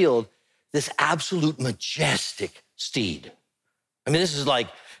in the field this absolute majestic steed. This is like,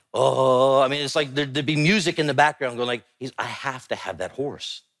 it's like there'd be music in the background going like, I have to have that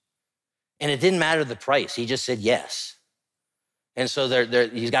horse. And it didn't matter the price. He just said yes. And so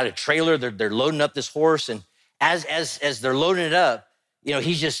he's got a trailer. They're loading up this horse, and as they're loading it up,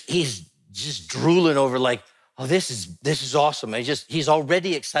 he's just drooling over like, oh, this is awesome. He's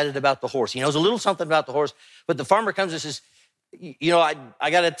already excited about the horse. He knows a little something about the horse. But the farmer comes and says, I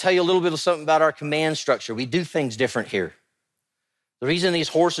got to tell you a little bit of something about our command structure. We do things different here. The reason these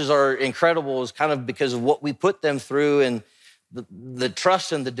horses are incredible is kind of because of what we put them through, and the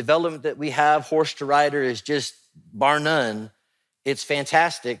trust and the development that we have. Horse to rider is just bar none. It's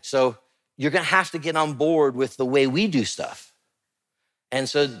fantastic. So you're going to have to get on board with the way we do stuff. And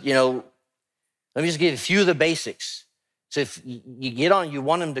so, let me just give you a few of the basics. So if you get on, you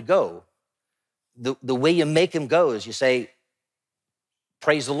want him to go, the way you make him go is you say,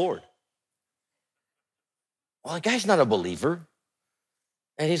 praise the Lord. Well, the guy's not a believer.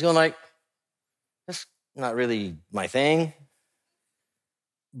 And he's going like, that's not really my thing.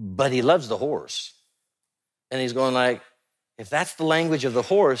 But he loves the horse. And he's going like, if that's the language of the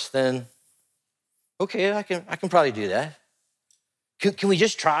horse, then okay, I can probably do that. Can we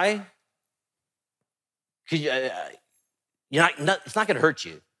just try? It's not going to hurt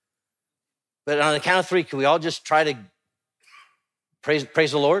you. But on the count of three, can we all just try to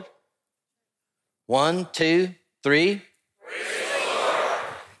praise the Lord? 1, 2, 3. Praise the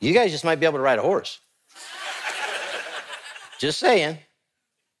Lord. You guys just might be able to ride a horse. Just saying.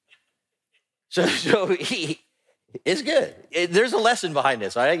 So it's good. There's a lesson behind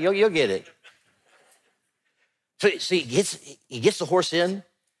this, all right? You'll get it. So he gets the horse in,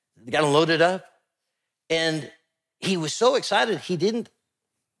 got him loaded up, and he was so excited he didn't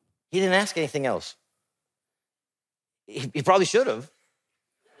ask anything else. He probably should have,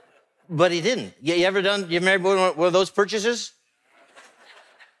 but he didn't. You ever made one of those purchases?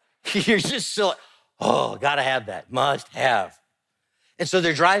 You're just so, gotta have that, must have. And so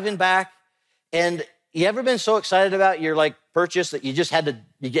they're driving back, and you ever been so excited about your purchase that you just had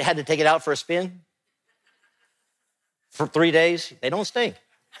to take it out for a spin? For 3 days? They don't stink.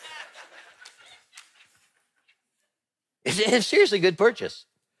 It's seriously a good purchase.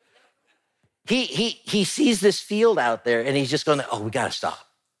 He sees this field out there, and he's just going, we got to stop.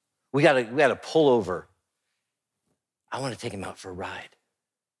 We got to pull over. I want to take him out for a ride.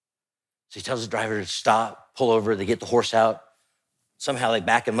 So he tells the driver to stop, pull over. They get the horse out. Somehow they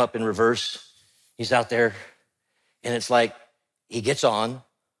back him up in reverse. He's out there, and it's like he gets on,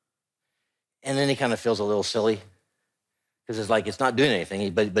 and then he kind of feels a little silly because it's like it's not doing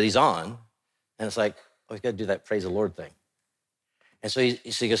anything, but he's on, and it's like, he's got to do that praise the Lord thing. And so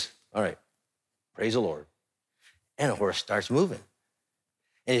he goes, all right, praise the Lord. And the horse starts moving.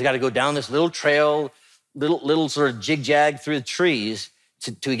 And he's got to go down this little trail, little sort of jig-jag through the trees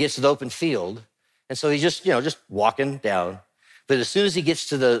till he gets to the open field. And so he's just walking down. But as soon as he gets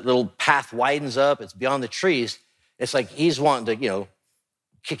to the little path widens up, it's beyond the trees, it's like he's wanting to,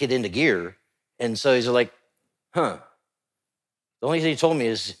 kick it into gear. And so he's like, the only thing he told me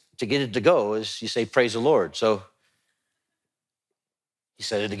is to get it to go is you say, praise the Lord. So he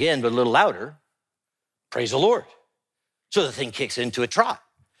said it again, but a little louder, praise the Lord. So the thing kicks into a trot.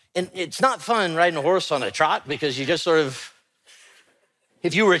 And it's not fun riding a horse on a trot because you just sort of,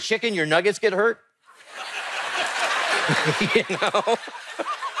 if you were a chicken, your nuggets get hurt. You know?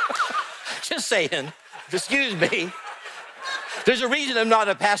 Just saying, excuse me. There's a reason I'm not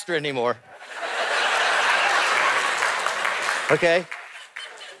a pastor anymore. Okay?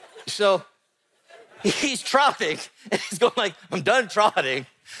 So he's trotting, and he's going like, I'm done trotting.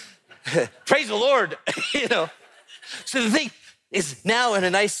 Praise the Lord, you know. So the thing is now in a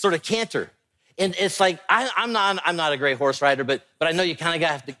nice sort of canter. And it's like, I'm not a great horse rider, but I know you kind of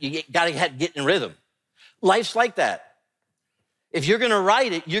got to get in rhythm. Life's like that. If you're going to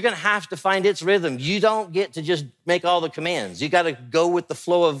ride it, you're going to have to find its rhythm. You don't get to just make all the commands. You got to go with the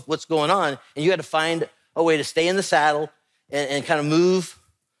flow of what's going on, and you got to find a way to stay in the saddle and kind of move.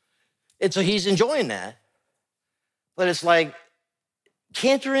 And so he's enjoying that. But it's like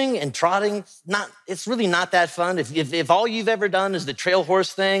cantering and trotting, it's really not that fun. If all you've ever done is the trail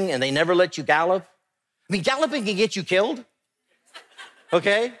horse thing and they never let you gallop, I mean, galloping can get you killed,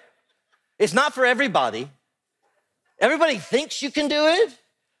 okay? It's not for everybody. Everybody thinks you can do it,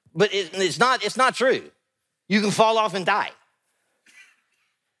 but it's not true. You can fall off and die.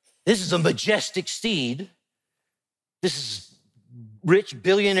 This is a majestic steed. This is rich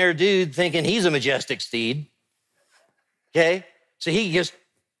billionaire dude thinking he's a majestic steed. Okay? So he just,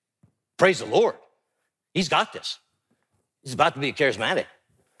 praise the Lord. He's got this. He's about to be charismatic.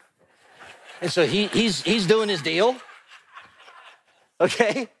 And so he's doing his deal.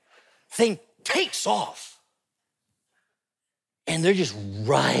 Okay? Thing takes off. And they're just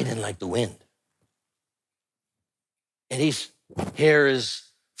riding like the wind. And his hair is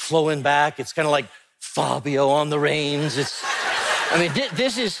flowing back. It's kind of like Fabio on the reins.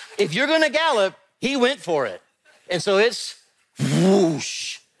 This is, if you're going to gallop, he went for it. And so it's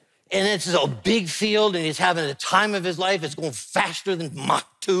whoosh. And it's a big field, and he's having the time of his life. It's going faster than Mach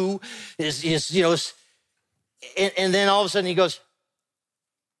 2. And then all of a sudden he goes,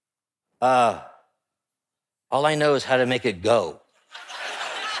 all I know is how to make it go.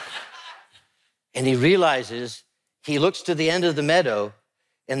 And he realizes, he looks to the end of the meadow,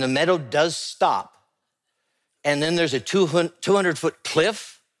 and the meadow does stop. And then there's a 200-foot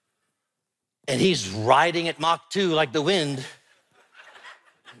cliff, and he's riding at Mach 2 like the wind.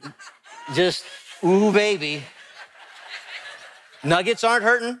 Just, ooh, baby. Nuggets aren't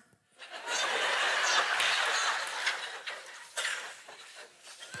hurting.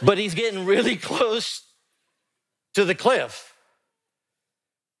 But he's getting really close to the cliff.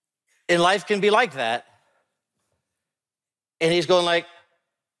 And life can be like that. And he's going like,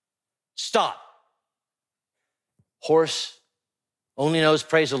 stop. Horse only knows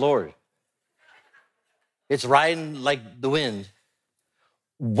praise the Lord. It's riding like the wind.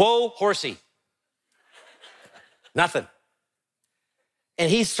 Whoa, horsey. Nothing.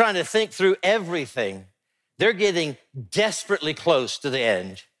 And he's trying to think through everything. They're getting desperately close to the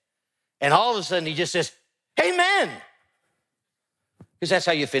end. And all of a sudden he just says, amen. Because that's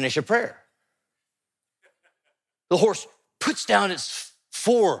how you finish a prayer. The horse puts down its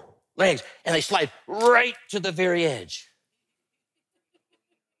four legs and they slide right to the very edge.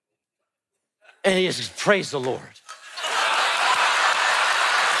 And he says, praise the Lord.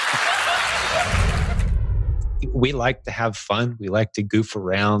 We like to have fun. We like to goof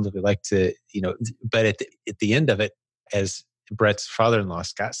around. We like to, but at the end of it, as Brett's father-in-law,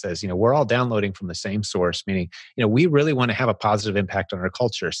 Scott, says, we're all downloading from the same source, meaning, we really want to have a positive impact on our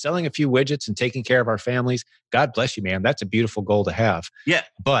culture. Selling a few widgets and taking care of our families, God bless you, man. That's a beautiful goal to have. Yeah.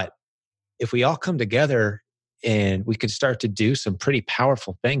 But if we all come together and we could start to do some pretty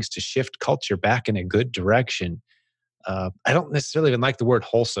powerful things to shift culture back in a good direction, I don't necessarily even like the word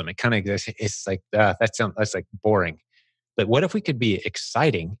wholesome. It kind of, it's like, that's like boring. But what if we could be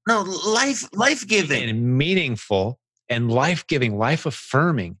exciting? No, life-giving. And meaningful and life-giving,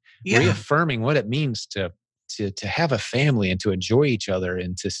 life-affirming, reaffirming what it means to have a family and to enjoy each other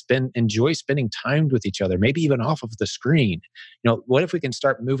and to enjoy spending time with each other, maybe even off of the screen. What if we can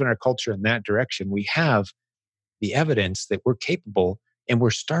start moving our culture in that direction? We have the evidence that we're capable, and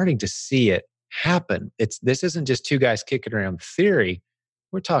we're starting to see it happen. This isn't just two guys kicking around theory.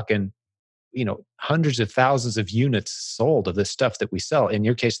 We're talking, hundreds of thousands of units sold of this stuff that we sell. In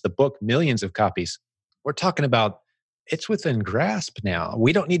your case, the book, millions of copies. We're talking about, it's within grasp now.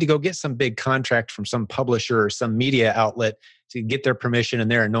 We don't need to go get some big contract from some publisher or some media outlet to get their permission and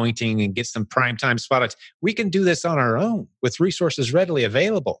their anointing and get some primetime spotlights. We can do this on our own with resources readily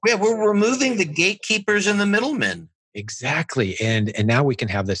available. Yeah, we're removing the gatekeepers and the middlemen. Exactly. And now we can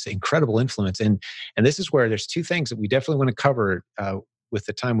have this incredible influence. And this is where there's two things that we definitely want to cover with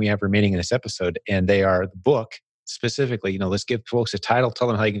the time we have remaining in this episode. And they are the book specifically. Let's give folks a title, tell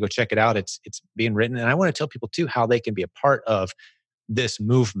them how you can go check it out. It's being written. And I want to tell people too how they can be a part of this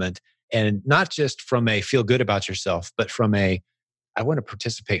movement, and not just from a feel good about yourself, but from a I want to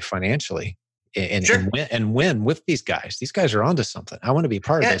participate financially and Sure. and win with these guys. These guys are onto something. I want to be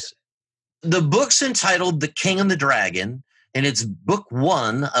part of this. The book's entitled The King and the Dragon, and it's book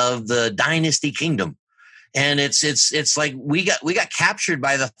 1 of the Dynasty Kingdom. And it's like we got captured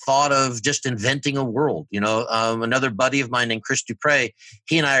by the thought of just inventing a world. Another buddy of mine named Chris Dupre,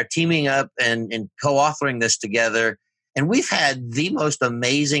 he and I are teaming up and co-authoring this together. And we've had the most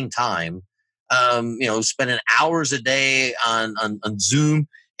amazing time, spending hours a day on Zoom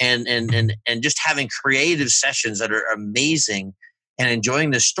and just having creative sessions that are amazing and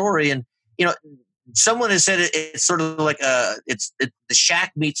enjoying this story. And, someone has said it's sort of like the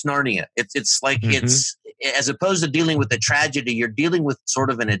Shack meets Narnia. It's like it's as opposed to dealing with the tragedy, you're dealing with sort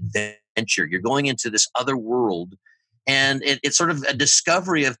of an adventure. You're going into this other world, and it's sort of a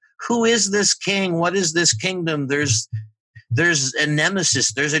discovery of who is this king, what is this kingdom. There's a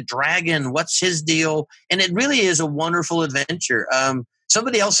nemesis, there's a dragon. What's his deal? And it really is a wonderful adventure.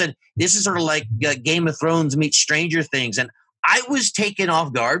 Somebody else said this is sort of like Game of Thrones meets Stranger Things, and I was taken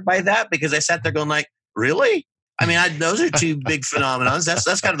off guard by that because I sat there going like, really? I mean, those are two big phenomenons.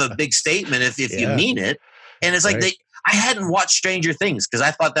 That's kind of a big statement if you mean it. And it's like I hadn't watched Stranger Things because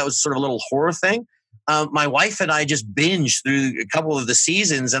I thought that was sort of a little horror thing. My wife and I just binged through a couple of the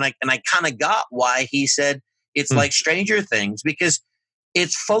seasons, and I kind of got why he said it's like Stranger Things, because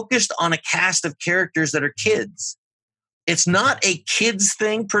it's focused on a cast of characters that are kids. It's not a kids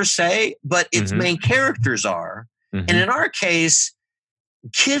thing per se, but its main characters are. And in our case,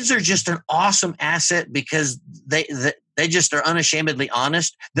 kids are just an awesome asset because they just are unashamedly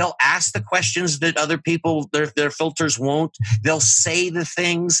honest. They'll ask the questions that other people, their filters won't. They'll say the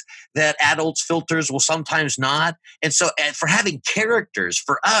things that adults' filters will sometimes not. And so for having characters,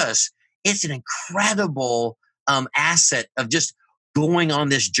 for us, it's an incredible asset of just going on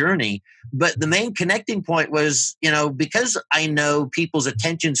this journey. But the main connecting point was, because I know people's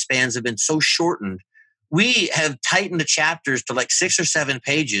attention spans have been so shortened, we have tightened the chapters to like 6 or 7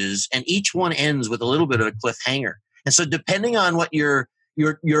 pages, and each one ends with a little bit of a cliffhanger. And so depending on what your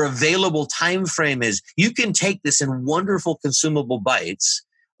available time frame is, you can take this in wonderful consumable bites.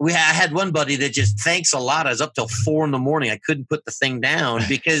 I had one buddy that just, thanks a lot. I was up till 4 a.m. I couldn't put the thing down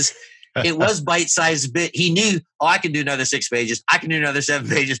because it was bite-sized bit. He knew, I can do another 6 pages. I can do another 7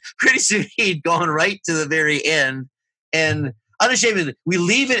 pages. Pretty soon he'd gone right to the very end. And unashamedly, we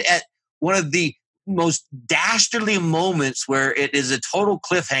leave it at one of the most dastardly moments where it is a total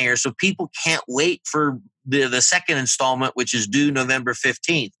cliffhanger, so people can't wait for the second installment, which is due November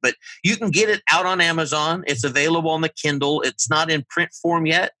 15th. But you can get it out on Amazon. It's available on the Kindle. It's not in print form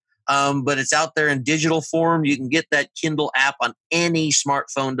yet, but it's out there in digital form. You can get that Kindle app on any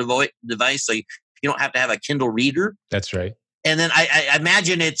smartphone device, so you don't have to have a Kindle reader. That's right. And then I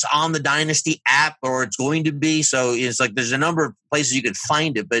imagine it's on the Dynasty app, or it's going to be. So it's like there's a number of places you can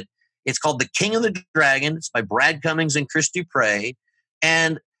find it, but it's called The King and the Dragon. It's by Brad Cummings and Chris Dupre.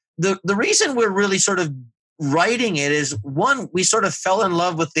 And the reason we're really sort of writing it is, one, we sort of fell in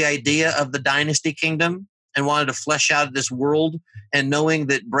love with the idea of the Dynasty Kingdom and wanted to flesh out this world. And knowing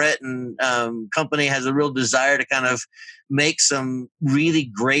that Brett and company has a real desire to kind of make some really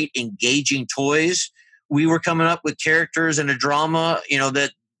great, engaging toys, we were coming up with characters and a drama,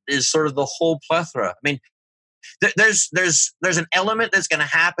 that is sort of the whole plethora. I mean, there's an element that's going to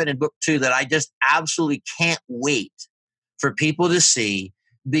happen in book 2 that I just absolutely can't wait for people to see,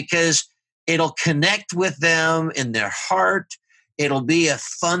 because it'll connect with them in their heart. It'll be a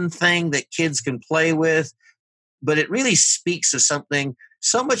fun thing that kids can play with, but it really speaks of something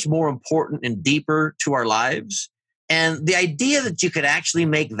so much more important and deeper to our lives. And the idea that you could actually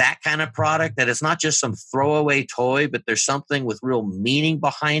make that kind of product, that it's not just some throwaway toy, but there's something with real meaning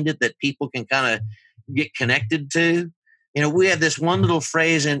behind it that people can kind of get connected to. We have this one little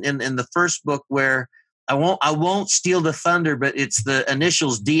phrase in the first book where I won't steal the thunder, but it's the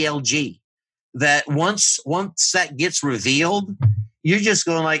initials DLG. That once that gets revealed, you're just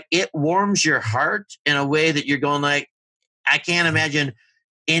going like, it warms your heart in a way that you're going like, I can't imagine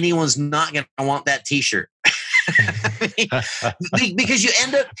anyone's not going to want that T-shirt. Because you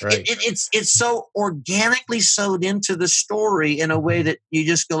end up, right. It's so organically sewed into the story in a way that you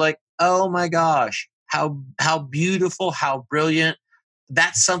just go like, oh my gosh, how beautiful, how brilliant.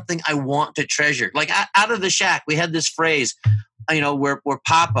 That's something I want to treasure. Like out of the Shack, we had this phrase, where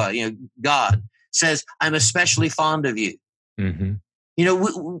Papa, God, says, I'm especially fond of you. Mm-hmm. You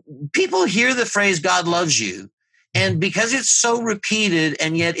know, people hear the phrase God loves you, and because it's so repeated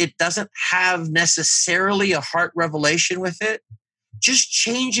and yet it doesn't have necessarily a heart revelation with it, just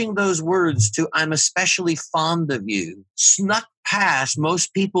changing those words to I'm especially fond of you snuck past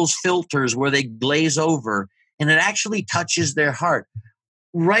most people's filters where they glaze over, and it actually touches their heart.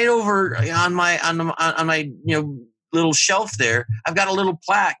 Right over on my little shelf there, I've got a little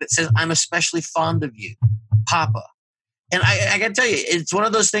plaque that says I'm especially fond of you, Papa. And I got to tell you, it's one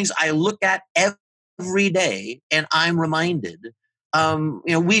of those things I look at every day, and I'm reminded.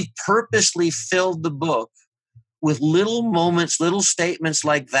 We've purposely filled the book with little moments, little statements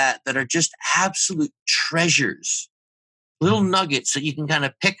like that are just absolute treasures, little nuggets that you can kind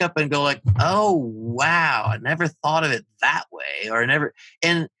of pick up and go like, oh, wow, I never thought of it that way, or never.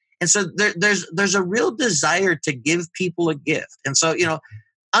 And so there's a real desire to give people a gift. And so,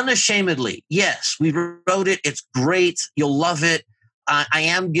 unashamedly, yes, we wrote it. It's great. You'll love it. I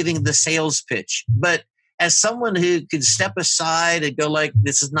am giving the sales pitch. But as someone who could step aside and go like,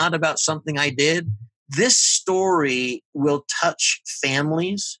 this is not about something I did, this story will touch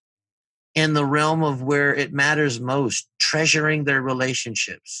families in the realm of where it matters most, treasuring their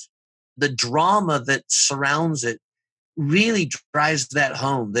relationships. The drama that surrounds it really drives that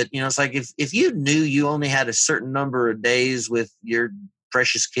home. That, it's like if you knew you only had a certain number of days with your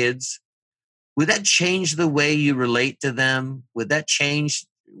precious kids, would that change the way you relate to them? Would that change,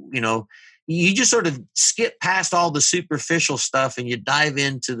 you just sort of skip past all the superficial stuff and you dive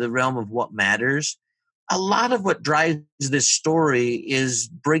into the realm of what matters. A lot of what drives this story is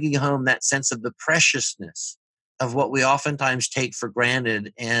bringing home that sense of the preciousness of what we oftentimes take for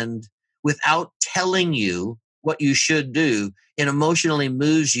granted. And without telling you what you should do, it emotionally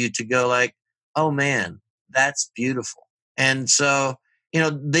moves you to go like, oh man, that's beautiful. And so,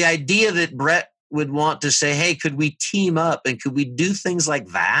 the idea that Brett would want to say, hey, could we team up and could we do things like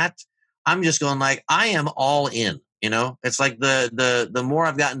that? I'm just going like, I am all in. It's like the more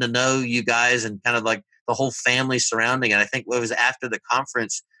I've gotten to know you guys and kind of like the whole family surrounding it. I think it was after the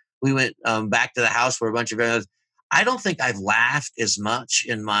conference, we went back to the house where a bunch of guys, I don't think I've laughed as much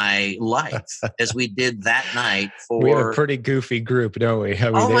in my life as we did that night. We have a pretty goofy group, don't we?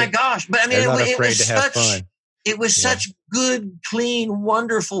 My gosh. But I mean, it was fun. It was such good, clean,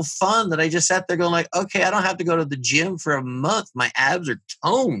 wonderful fun that I just sat there going like, okay, I don't have to go to the gym for a month. My abs are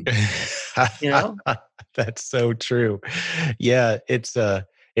toned. That's so true. Yeah, it's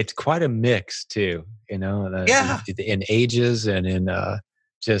quite a mix too, in ages and in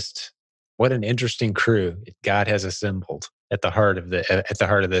just what an interesting crew God has assembled at the heart of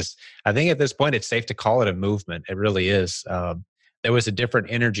this. I think at this point it's safe to call it a movement. It really is. There was a different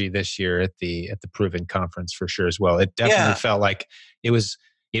energy this year at the Proven Conference for sure as well. It definitely felt like it was,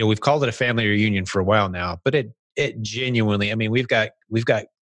 we've called it a family reunion for a while now, but it genuinely, I mean, we've got,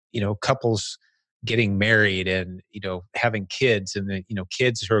 couples getting married and, having kids and the,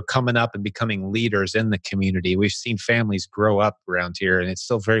 kids who are coming up and becoming leaders in the community. We've seen families grow up around here and it's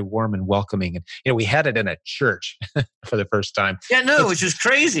still very warm and welcoming. And, we had it in a church for the first time. Yeah, no, which was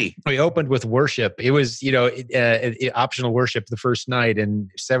crazy. We opened with worship. It was, optional worship the first night and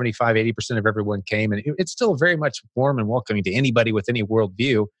 75-80% of everyone came. And it's still very much warm and welcoming to anybody with any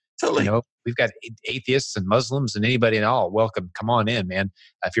worldview. Totally. We've got atheists and Muslims and anybody at all. Welcome. Come on in, man.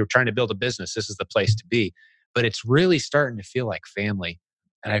 If you're trying to build a business, this is the place to be. But it's really starting to feel like family.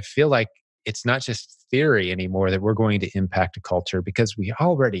 And I feel like it's not just theory anymore that we're going to impact a culture because we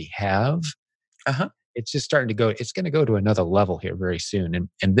already have. It's just starting to go, it's going to go to another level here very soon.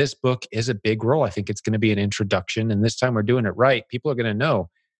 And this book is a big role. I think it's going to be an introduction. And this time we're doing it right. People are going to know,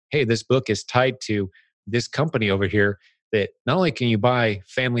 hey, this book is tied to this company over here that not only can you buy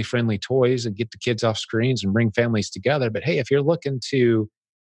family-friendly toys and get the kids off screens and bring families together, but hey, if you're looking to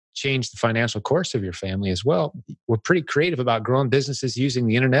change the financial course of your family as well, we're pretty creative about growing businesses using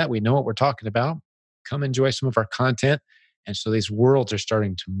the internet. We know what we're talking about. Come enjoy some of our content. And so these worlds are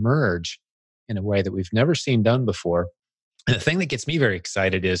starting to merge in a way that we've never seen done before. And the thing that gets me very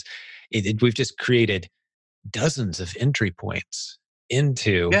excited is we've just created dozens of entry points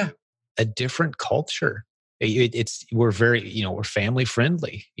into a different culture. We're very, we're family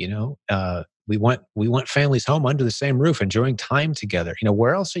friendly, we want families home under the same roof, enjoying time together.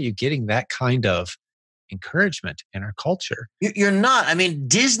 Where else are you getting that kind of encouragement in our culture? You're not. I mean,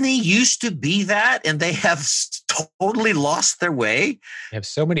 Disney used to be that and they have totally lost their way. They have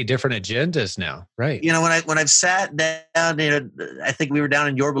so many different agendas now, right? When I've sat down, I think we were down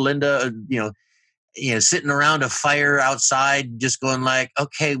in Yorba Linda, sitting around a fire outside, just going like,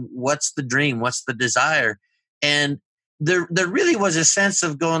 okay, what's the dream? What's the desire? And there really was a sense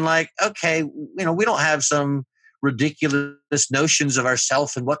of going like, okay, you know, we don't have some ridiculous notions of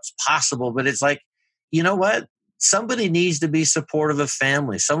ourselves and what's possible, but it's like, you know what? Somebody needs to be supportive of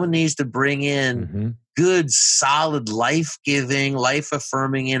family. Someone needs to bring in good, solid, life-giving,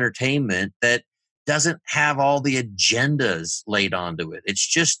 life-affirming entertainment that doesn't have all the agendas laid onto it. It's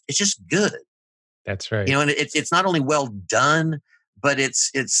just good. That's right. You know, and it's not only well done, but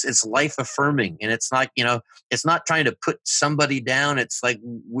it's life affirming, and it's like, you know, it's not trying to put somebody down. It's like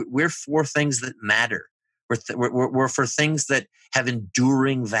we're for things that matter. We're for things that have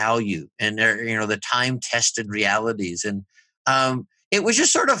enduring value, and they're, you know, the time tested realities. And it was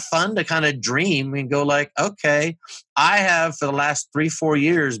just sort of fun to kind of dream and go like, okay, I have for the last 3-4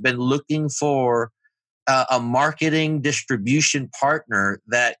 years been looking for a marketing distribution partner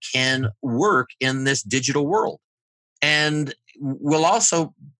that can work in this digital world, and will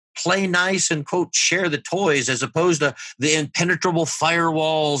also play nice and quote share the toys, as opposed to the impenetrable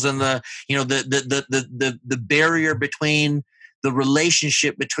firewalls and the, you know, the barrier between the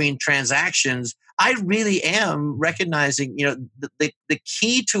relationship between transactions. I really am recognizing, you know, the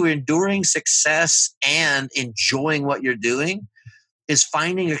key to enduring success and enjoying what you're doing is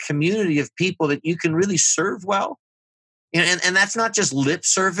finding a community of people that you can really serve well. And that's not just lip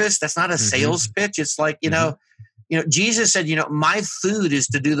service. That's not a sales pitch. It's like, you know, Jesus said, you know, my food is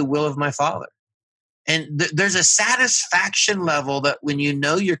to do the will of my Father. And there's a satisfaction level that when you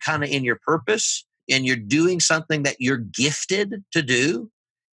know you're kind of in your purpose and you're doing something that you're gifted to do,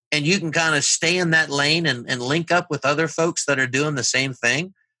 and you can kind of stay in that lane and link up with other folks that are doing the same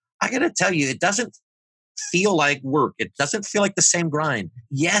thing. I got to tell you, it doesn't feel like work. It doesn't feel like the same grind.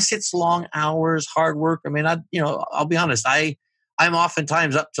 Yes, it's long hours, hard work. I mean, I'll be honest. I'm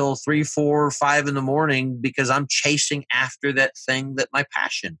oftentimes up till 3, 4, 5 in the morning because I'm chasing after that thing that my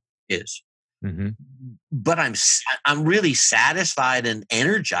passion is. But I'm really satisfied and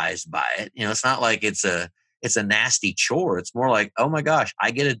energized by it. You know, it's not like it's a nasty chore. It's more like, oh my gosh,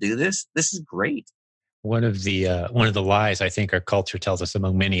 I get to do this. This is great. One of the lies I think our culture tells us,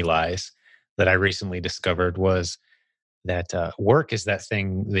 among many lies, that I recently discovered was that work is that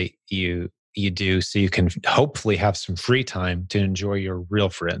thing that you do so you can hopefully have some free time to enjoy your real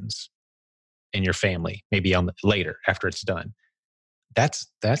friends and your family, maybe later after it's done. That's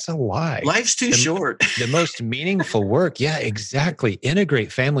a lie. Life's too short. The most meaningful work, yeah, exactly.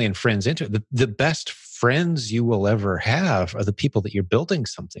 Integrate family and friends into it. The best friends you will ever have are the people that you're building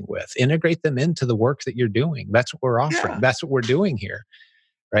something with. Integrate them into the work that you're doing. That's what we're offering. Yeah. That's what we're doing here.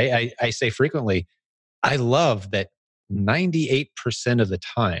 Right? I say frequently, I love that 98% of the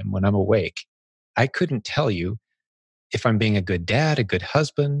time when I'm awake, I couldn't tell you if I'm being a good dad, a good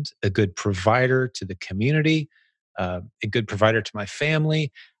husband, a good provider to the community, a good provider to my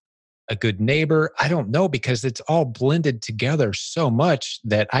family, a good neighbor. I don't know, because it's all blended together so much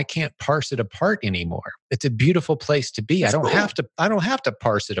that I can't parse it apart anymore. It's a beautiful place to be. I don't have to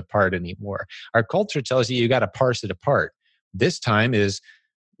parse it apart anymore. Our culture tells you got to parse it apart. This time is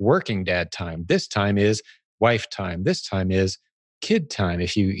working dad time. This time is wife time. This time is kid time.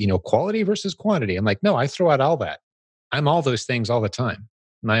 If you know, quality versus quantity. I'm like, no, I throw out all that. I'm all those things all the time.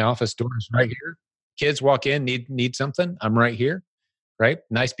 My office door is right here. Kids walk in, need something. I'm right here. Right?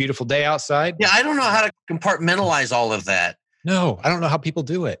 Nice, beautiful day outside. Yeah, I don't know how to compartmentalize all of that. No, I don't know how people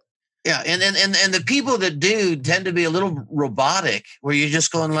do it. Yeah, and the people that do tend to be a little robotic, where you're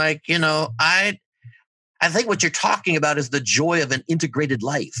just going like, you know, I think what you're talking about is the joy of an integrated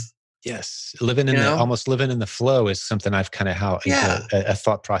life. Yes, almost living in the flow is something I've kind of a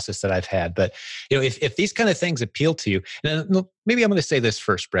thought process that I've had. But you know, if these kind of things appeal to you, and maybe I'm going to say this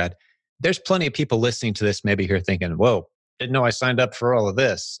first, Brad. There's plenty of people listening to this maybe here thinking, "Whoa, didn't know I signed up for all of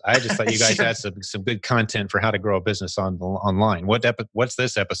this. I just thought you guys had some good content for how to grow a business online. What's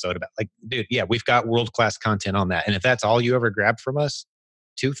this episode about?" Like, dude, yeah, we've got world-class content on that. And if that's all you ever grab from us,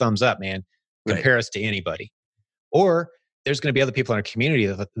 2 thumbs up, man. Compare us to anybody. Or there's going to be other people in our community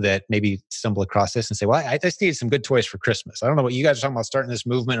that maybe stumble across this and say, well, I just needed some good toys for Christmas. I don't know what you guys are talking about, starting this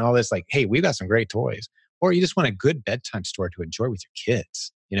movement and all this. Like, hey, we've got some great toys. Or you just want a good bedtime story to enjoy with your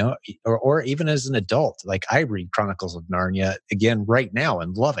kids, you know, or even as an adult. Like, I read Chronicles of Narnia again right now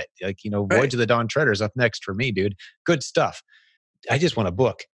and love it. Like, you know, Voyage of the Dawn Treader is up next for me, dude. Good stuff. I just want a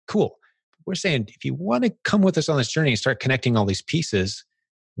book. Cool. We're saying, if you want to come with us on this journey and start connecting all these pieces,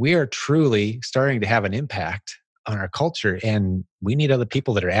 we are truly starting to have an impact on our culture, and we need other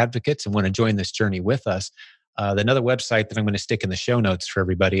people that are advocates and want to join this journey with us. Another website that I'm going to stick in the show notes for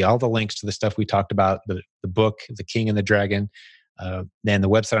everybody, all the links to the stuff we talked about, the book, The King and the Dragon, and the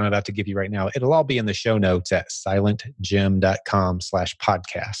website I'm about to give you right now, it'll all be in the show notes at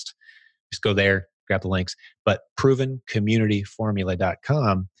silentjim.com/podcast. Just go there, grab the links. But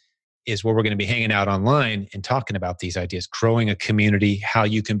provencommunityformula.com is where we're going to be hanging out online and talking about these ideas, growing a community, how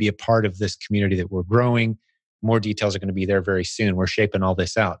you can be a part of this community that we're growing. More details are going to be there very soon. We're shaping all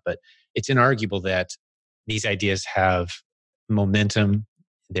this out, but it's inarguable that these ideas have momentum.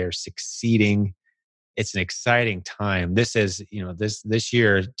 They're succeeding. It's an exciting time. This is, this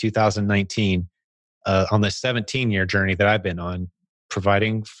year, 2019, on the 17-year journey that I've been on,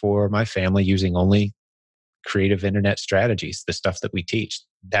 providing for my family using only creative internet strategies, the stuff that we teach.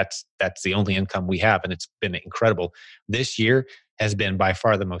 That's the only income we have, and it's been incredible. This year has been by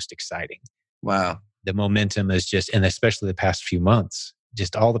far the most exciting. Wow. The momentum is just, and especially the past few months,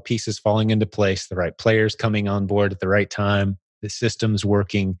 just all the pieces falling into place, the right players coming on board at the right time, the systems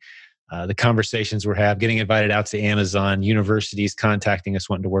working, the conversations we're having, getting invited out to Amazon, universities contacting us,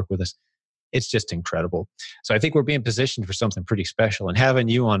 wanting to work with us. It's just incredible. So I think we're being positioned for something pretty special. And having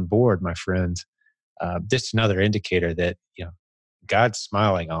you on board, my friend, just another indicator that God's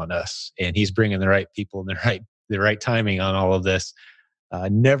smiling on us, and He's bringing the right people and the right timing on all of this.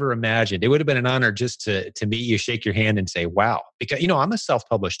 Never imagined. It would have been an honor just to meet you, shake your hand, and say, "Wow!" Because I'm a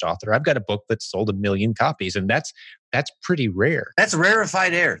self-published author. I've got a book that's sold 1 million copies, and that's pretty rare. That's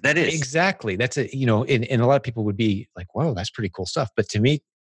rarefied air. That is exactly. That's and a lot of people would be like, "Whoa, that's pretty cool stuff." But to me,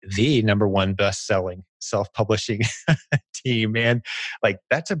 the number one best-selling self-publishing team, man, like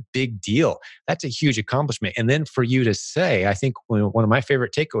that's a big deal. That's a huge accomplishment. And then for you to say, I think one of my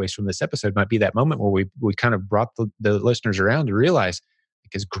favorite takeaways from this episode might be that moment where we kind of brought the listeners around to realize,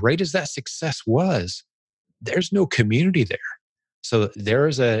 as great as that success was, there's no community there. So there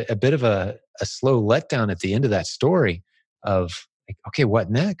is a bit of a slow letdown at the end of that story of, like, okay, what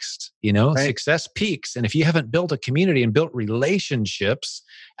next? Right. Success peaks. And if you haven't built a community and built relationships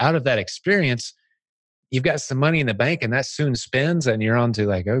out of that experience, you've got some money in the bank and that soon spends, and you're on to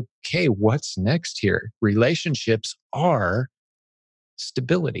like, okay, what's next here? Relationships are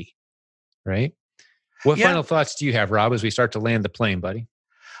stability, right? What final thoughts do you have, Rob, as we start to land the plane, buddy?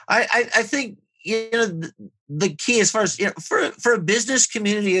 I think the key, as far as for a business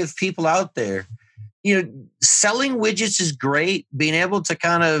community of people out there, selling widgets is great. Being able to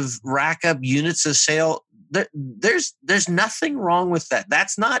kind of rack up units of sale, there's nothing wrong with that.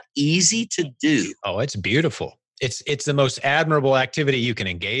 That's not easy to do. Oh, it's beautiful. It's the most admirable activity you can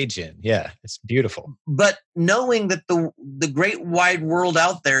engage in. Yeah, it's beautiful. But knowing that the great wide world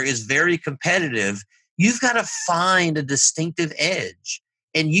out there is very competitive, you've got to find a distinctive edge.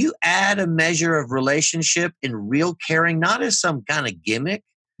 And you add a measure of relationship and real caring, not as some kind of gimmick,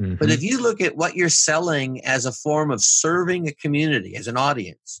 but if you look at what you're selling as a form of serving a community, as an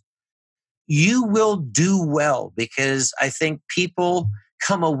audience, you will do well, because I think people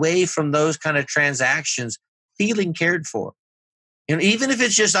come away from those kind of transactions feeling cared for. Even if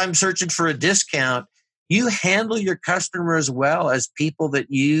it's just, I'm searching for a discount, you handle your customers well as people that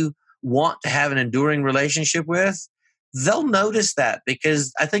you want to have an enduring relationship with, they'll notice that,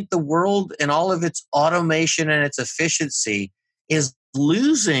 because I think the world and all of its automation and its efficiency is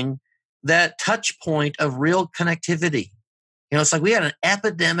losing that touch point of real connectivity. It's like we had an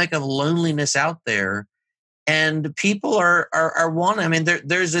epidemic of loneliness out there, and people are wanting. I mean,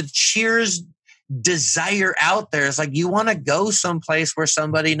 there's a Cheers desire out there. It's like you want to go someplace where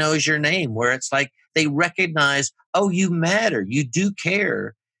somebody knows your name, where it's like they recognize, oh, you matter, you do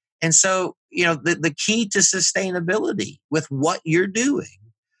care. And so, the key to sustainability with what you're doing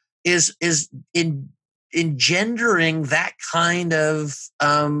is engendering that kind of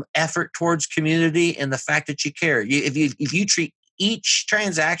effort towards community and the fact that you care. If you treat each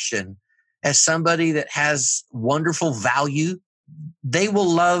transaction as somebody that has wonderful value, they will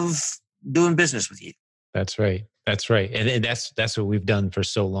love doing business with you. That's right. That's right. And that's what we've done for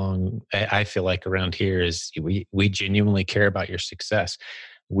so long. I feel like around here is we genuinely care about your success.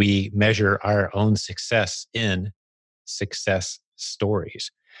 We measure our own success in success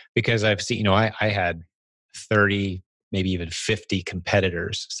stories, because I've seen, I had 30, maybe even 50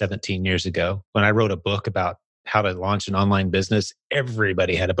 competitors 17 years ago. When I wrote a book about how to launch an online business,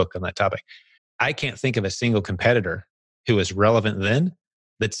 everybody had a book on that topic. I can't think of a single competitor who was relevant then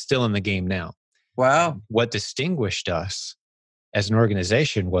that's still in the game now. Wow. What distinguished us as an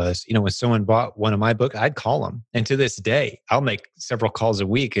organization was, when someone bought one of my books, I'd call them. And to this day, I'll make several calls a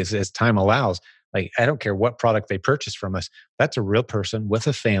week as time allows. Like, I don't care what product they purchase from us. That's a real person with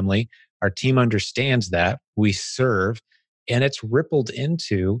a family. Our team understands that. We serve. And it's rippled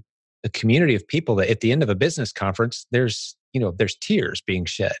into a community of people that at the end of a business conference, there's tears being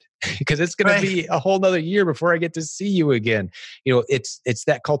shed because it's going to be a whole nother year before I get to see you again. It's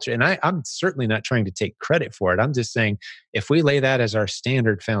that culture. And I'm certainly not trying to take credit for it. I'm just saying, if we lay that as our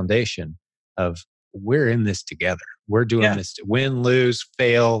standard foundation of we're in this together. We're doing this to win, lose,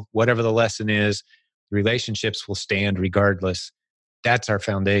 fail, whatever the lesson is. Relationships will stand regardless. That's our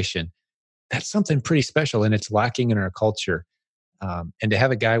foundation. That's something pretty special, and it's lacking in our culture. And to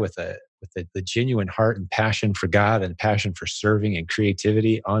have a guy with the genuine heart and passion for God and passion for serving and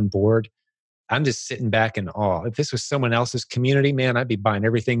creativity on board, I'm just sitting back in awe. If this was someone else's community, man, I'd be buying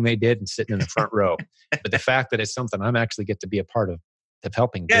everything they did and sitting in the front row. But the fact that it's something I'm actually get to be a part of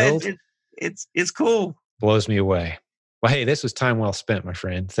helping build, it's cool. Blows me away. Well, hey, this was time well spent, my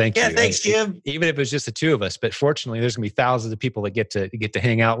friend. Thank you. Yeah, thanks, Jim. Even if it was just the two of us, but fortunately, there's going to be thousands of people that get to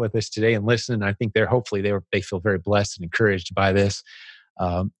hang out with us today and listen. And I think they feel very blessed and encouraged by this.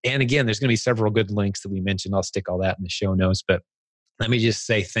 And again, there's going to be several good links that we mentioned. I'll stick all that in the show notes. But let me just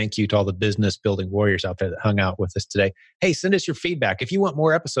say thank you to all the business building warriors out there that hung out with us today. Hey, send us your feedback if you want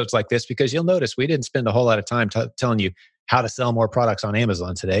more episodes like this, because you'll notice we didn't spend a whole lot of time telling you how to sell more products on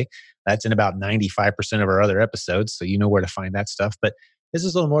Amazon today. That's in about 95% of our other episodes, so you know where to find that stuff. But this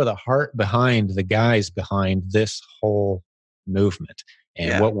is a little more of the heart behind the guys behind this whole movement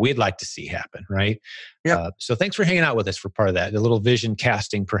and what we'd like to see happen, right? Yep. So thanks for hanging out with us for part of that. A little vision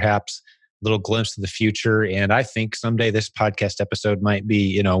casting, perhaps, a little glimpse of the future. And I think someday this podcast episode might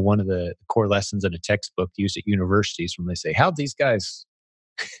be, one of the core lessons in a textbook used at universities when they say, how'd these guys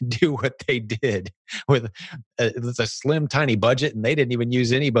do what they did with a slim, tiny budget, and they didn't even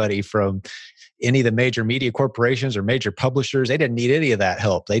use anybody from any of the major media corporations or major publishers. They didn't need any of that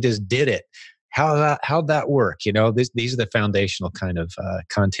help. They just did it. How'd that work? These are the foundational kind of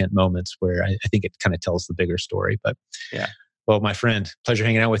content moments where I think it kind of tells the bigger story. But well, my friend, pleasure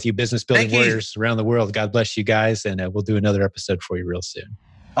hanging out with you, business building warriors around the world. God bless you guys, and we'll do another episode for you real soon.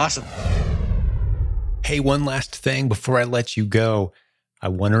 Awesome. Hey, one last thing before I let you go. I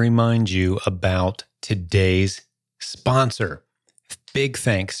want to remind you about today's sponsor. Big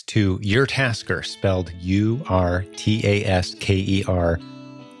thanks to YourTasker, spelled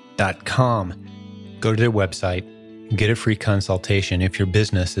URTASKER.com. Go to their website, get a free consultation if your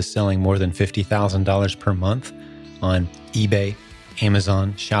business is selling more than $50,000 per month on eBay,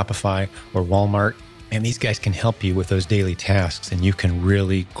 Amazon, Shopify, or Walmart. And these guys can help you with those daily tasks, and you can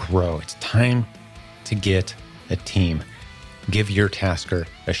really grow. It's time to get a team. Give YourTasker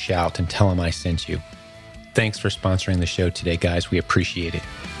a shout and tell them I sent you. Thanks for sponsoring the show today, guys. We appreciate it.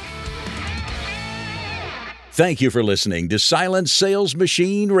 Thank you for listening to Silent Sales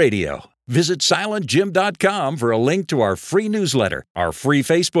Machine Radio. Visit SilentJim.com for a link to our free newsletter, our free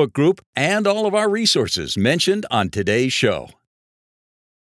Facebook group, and all of our resources mentioned on today's show.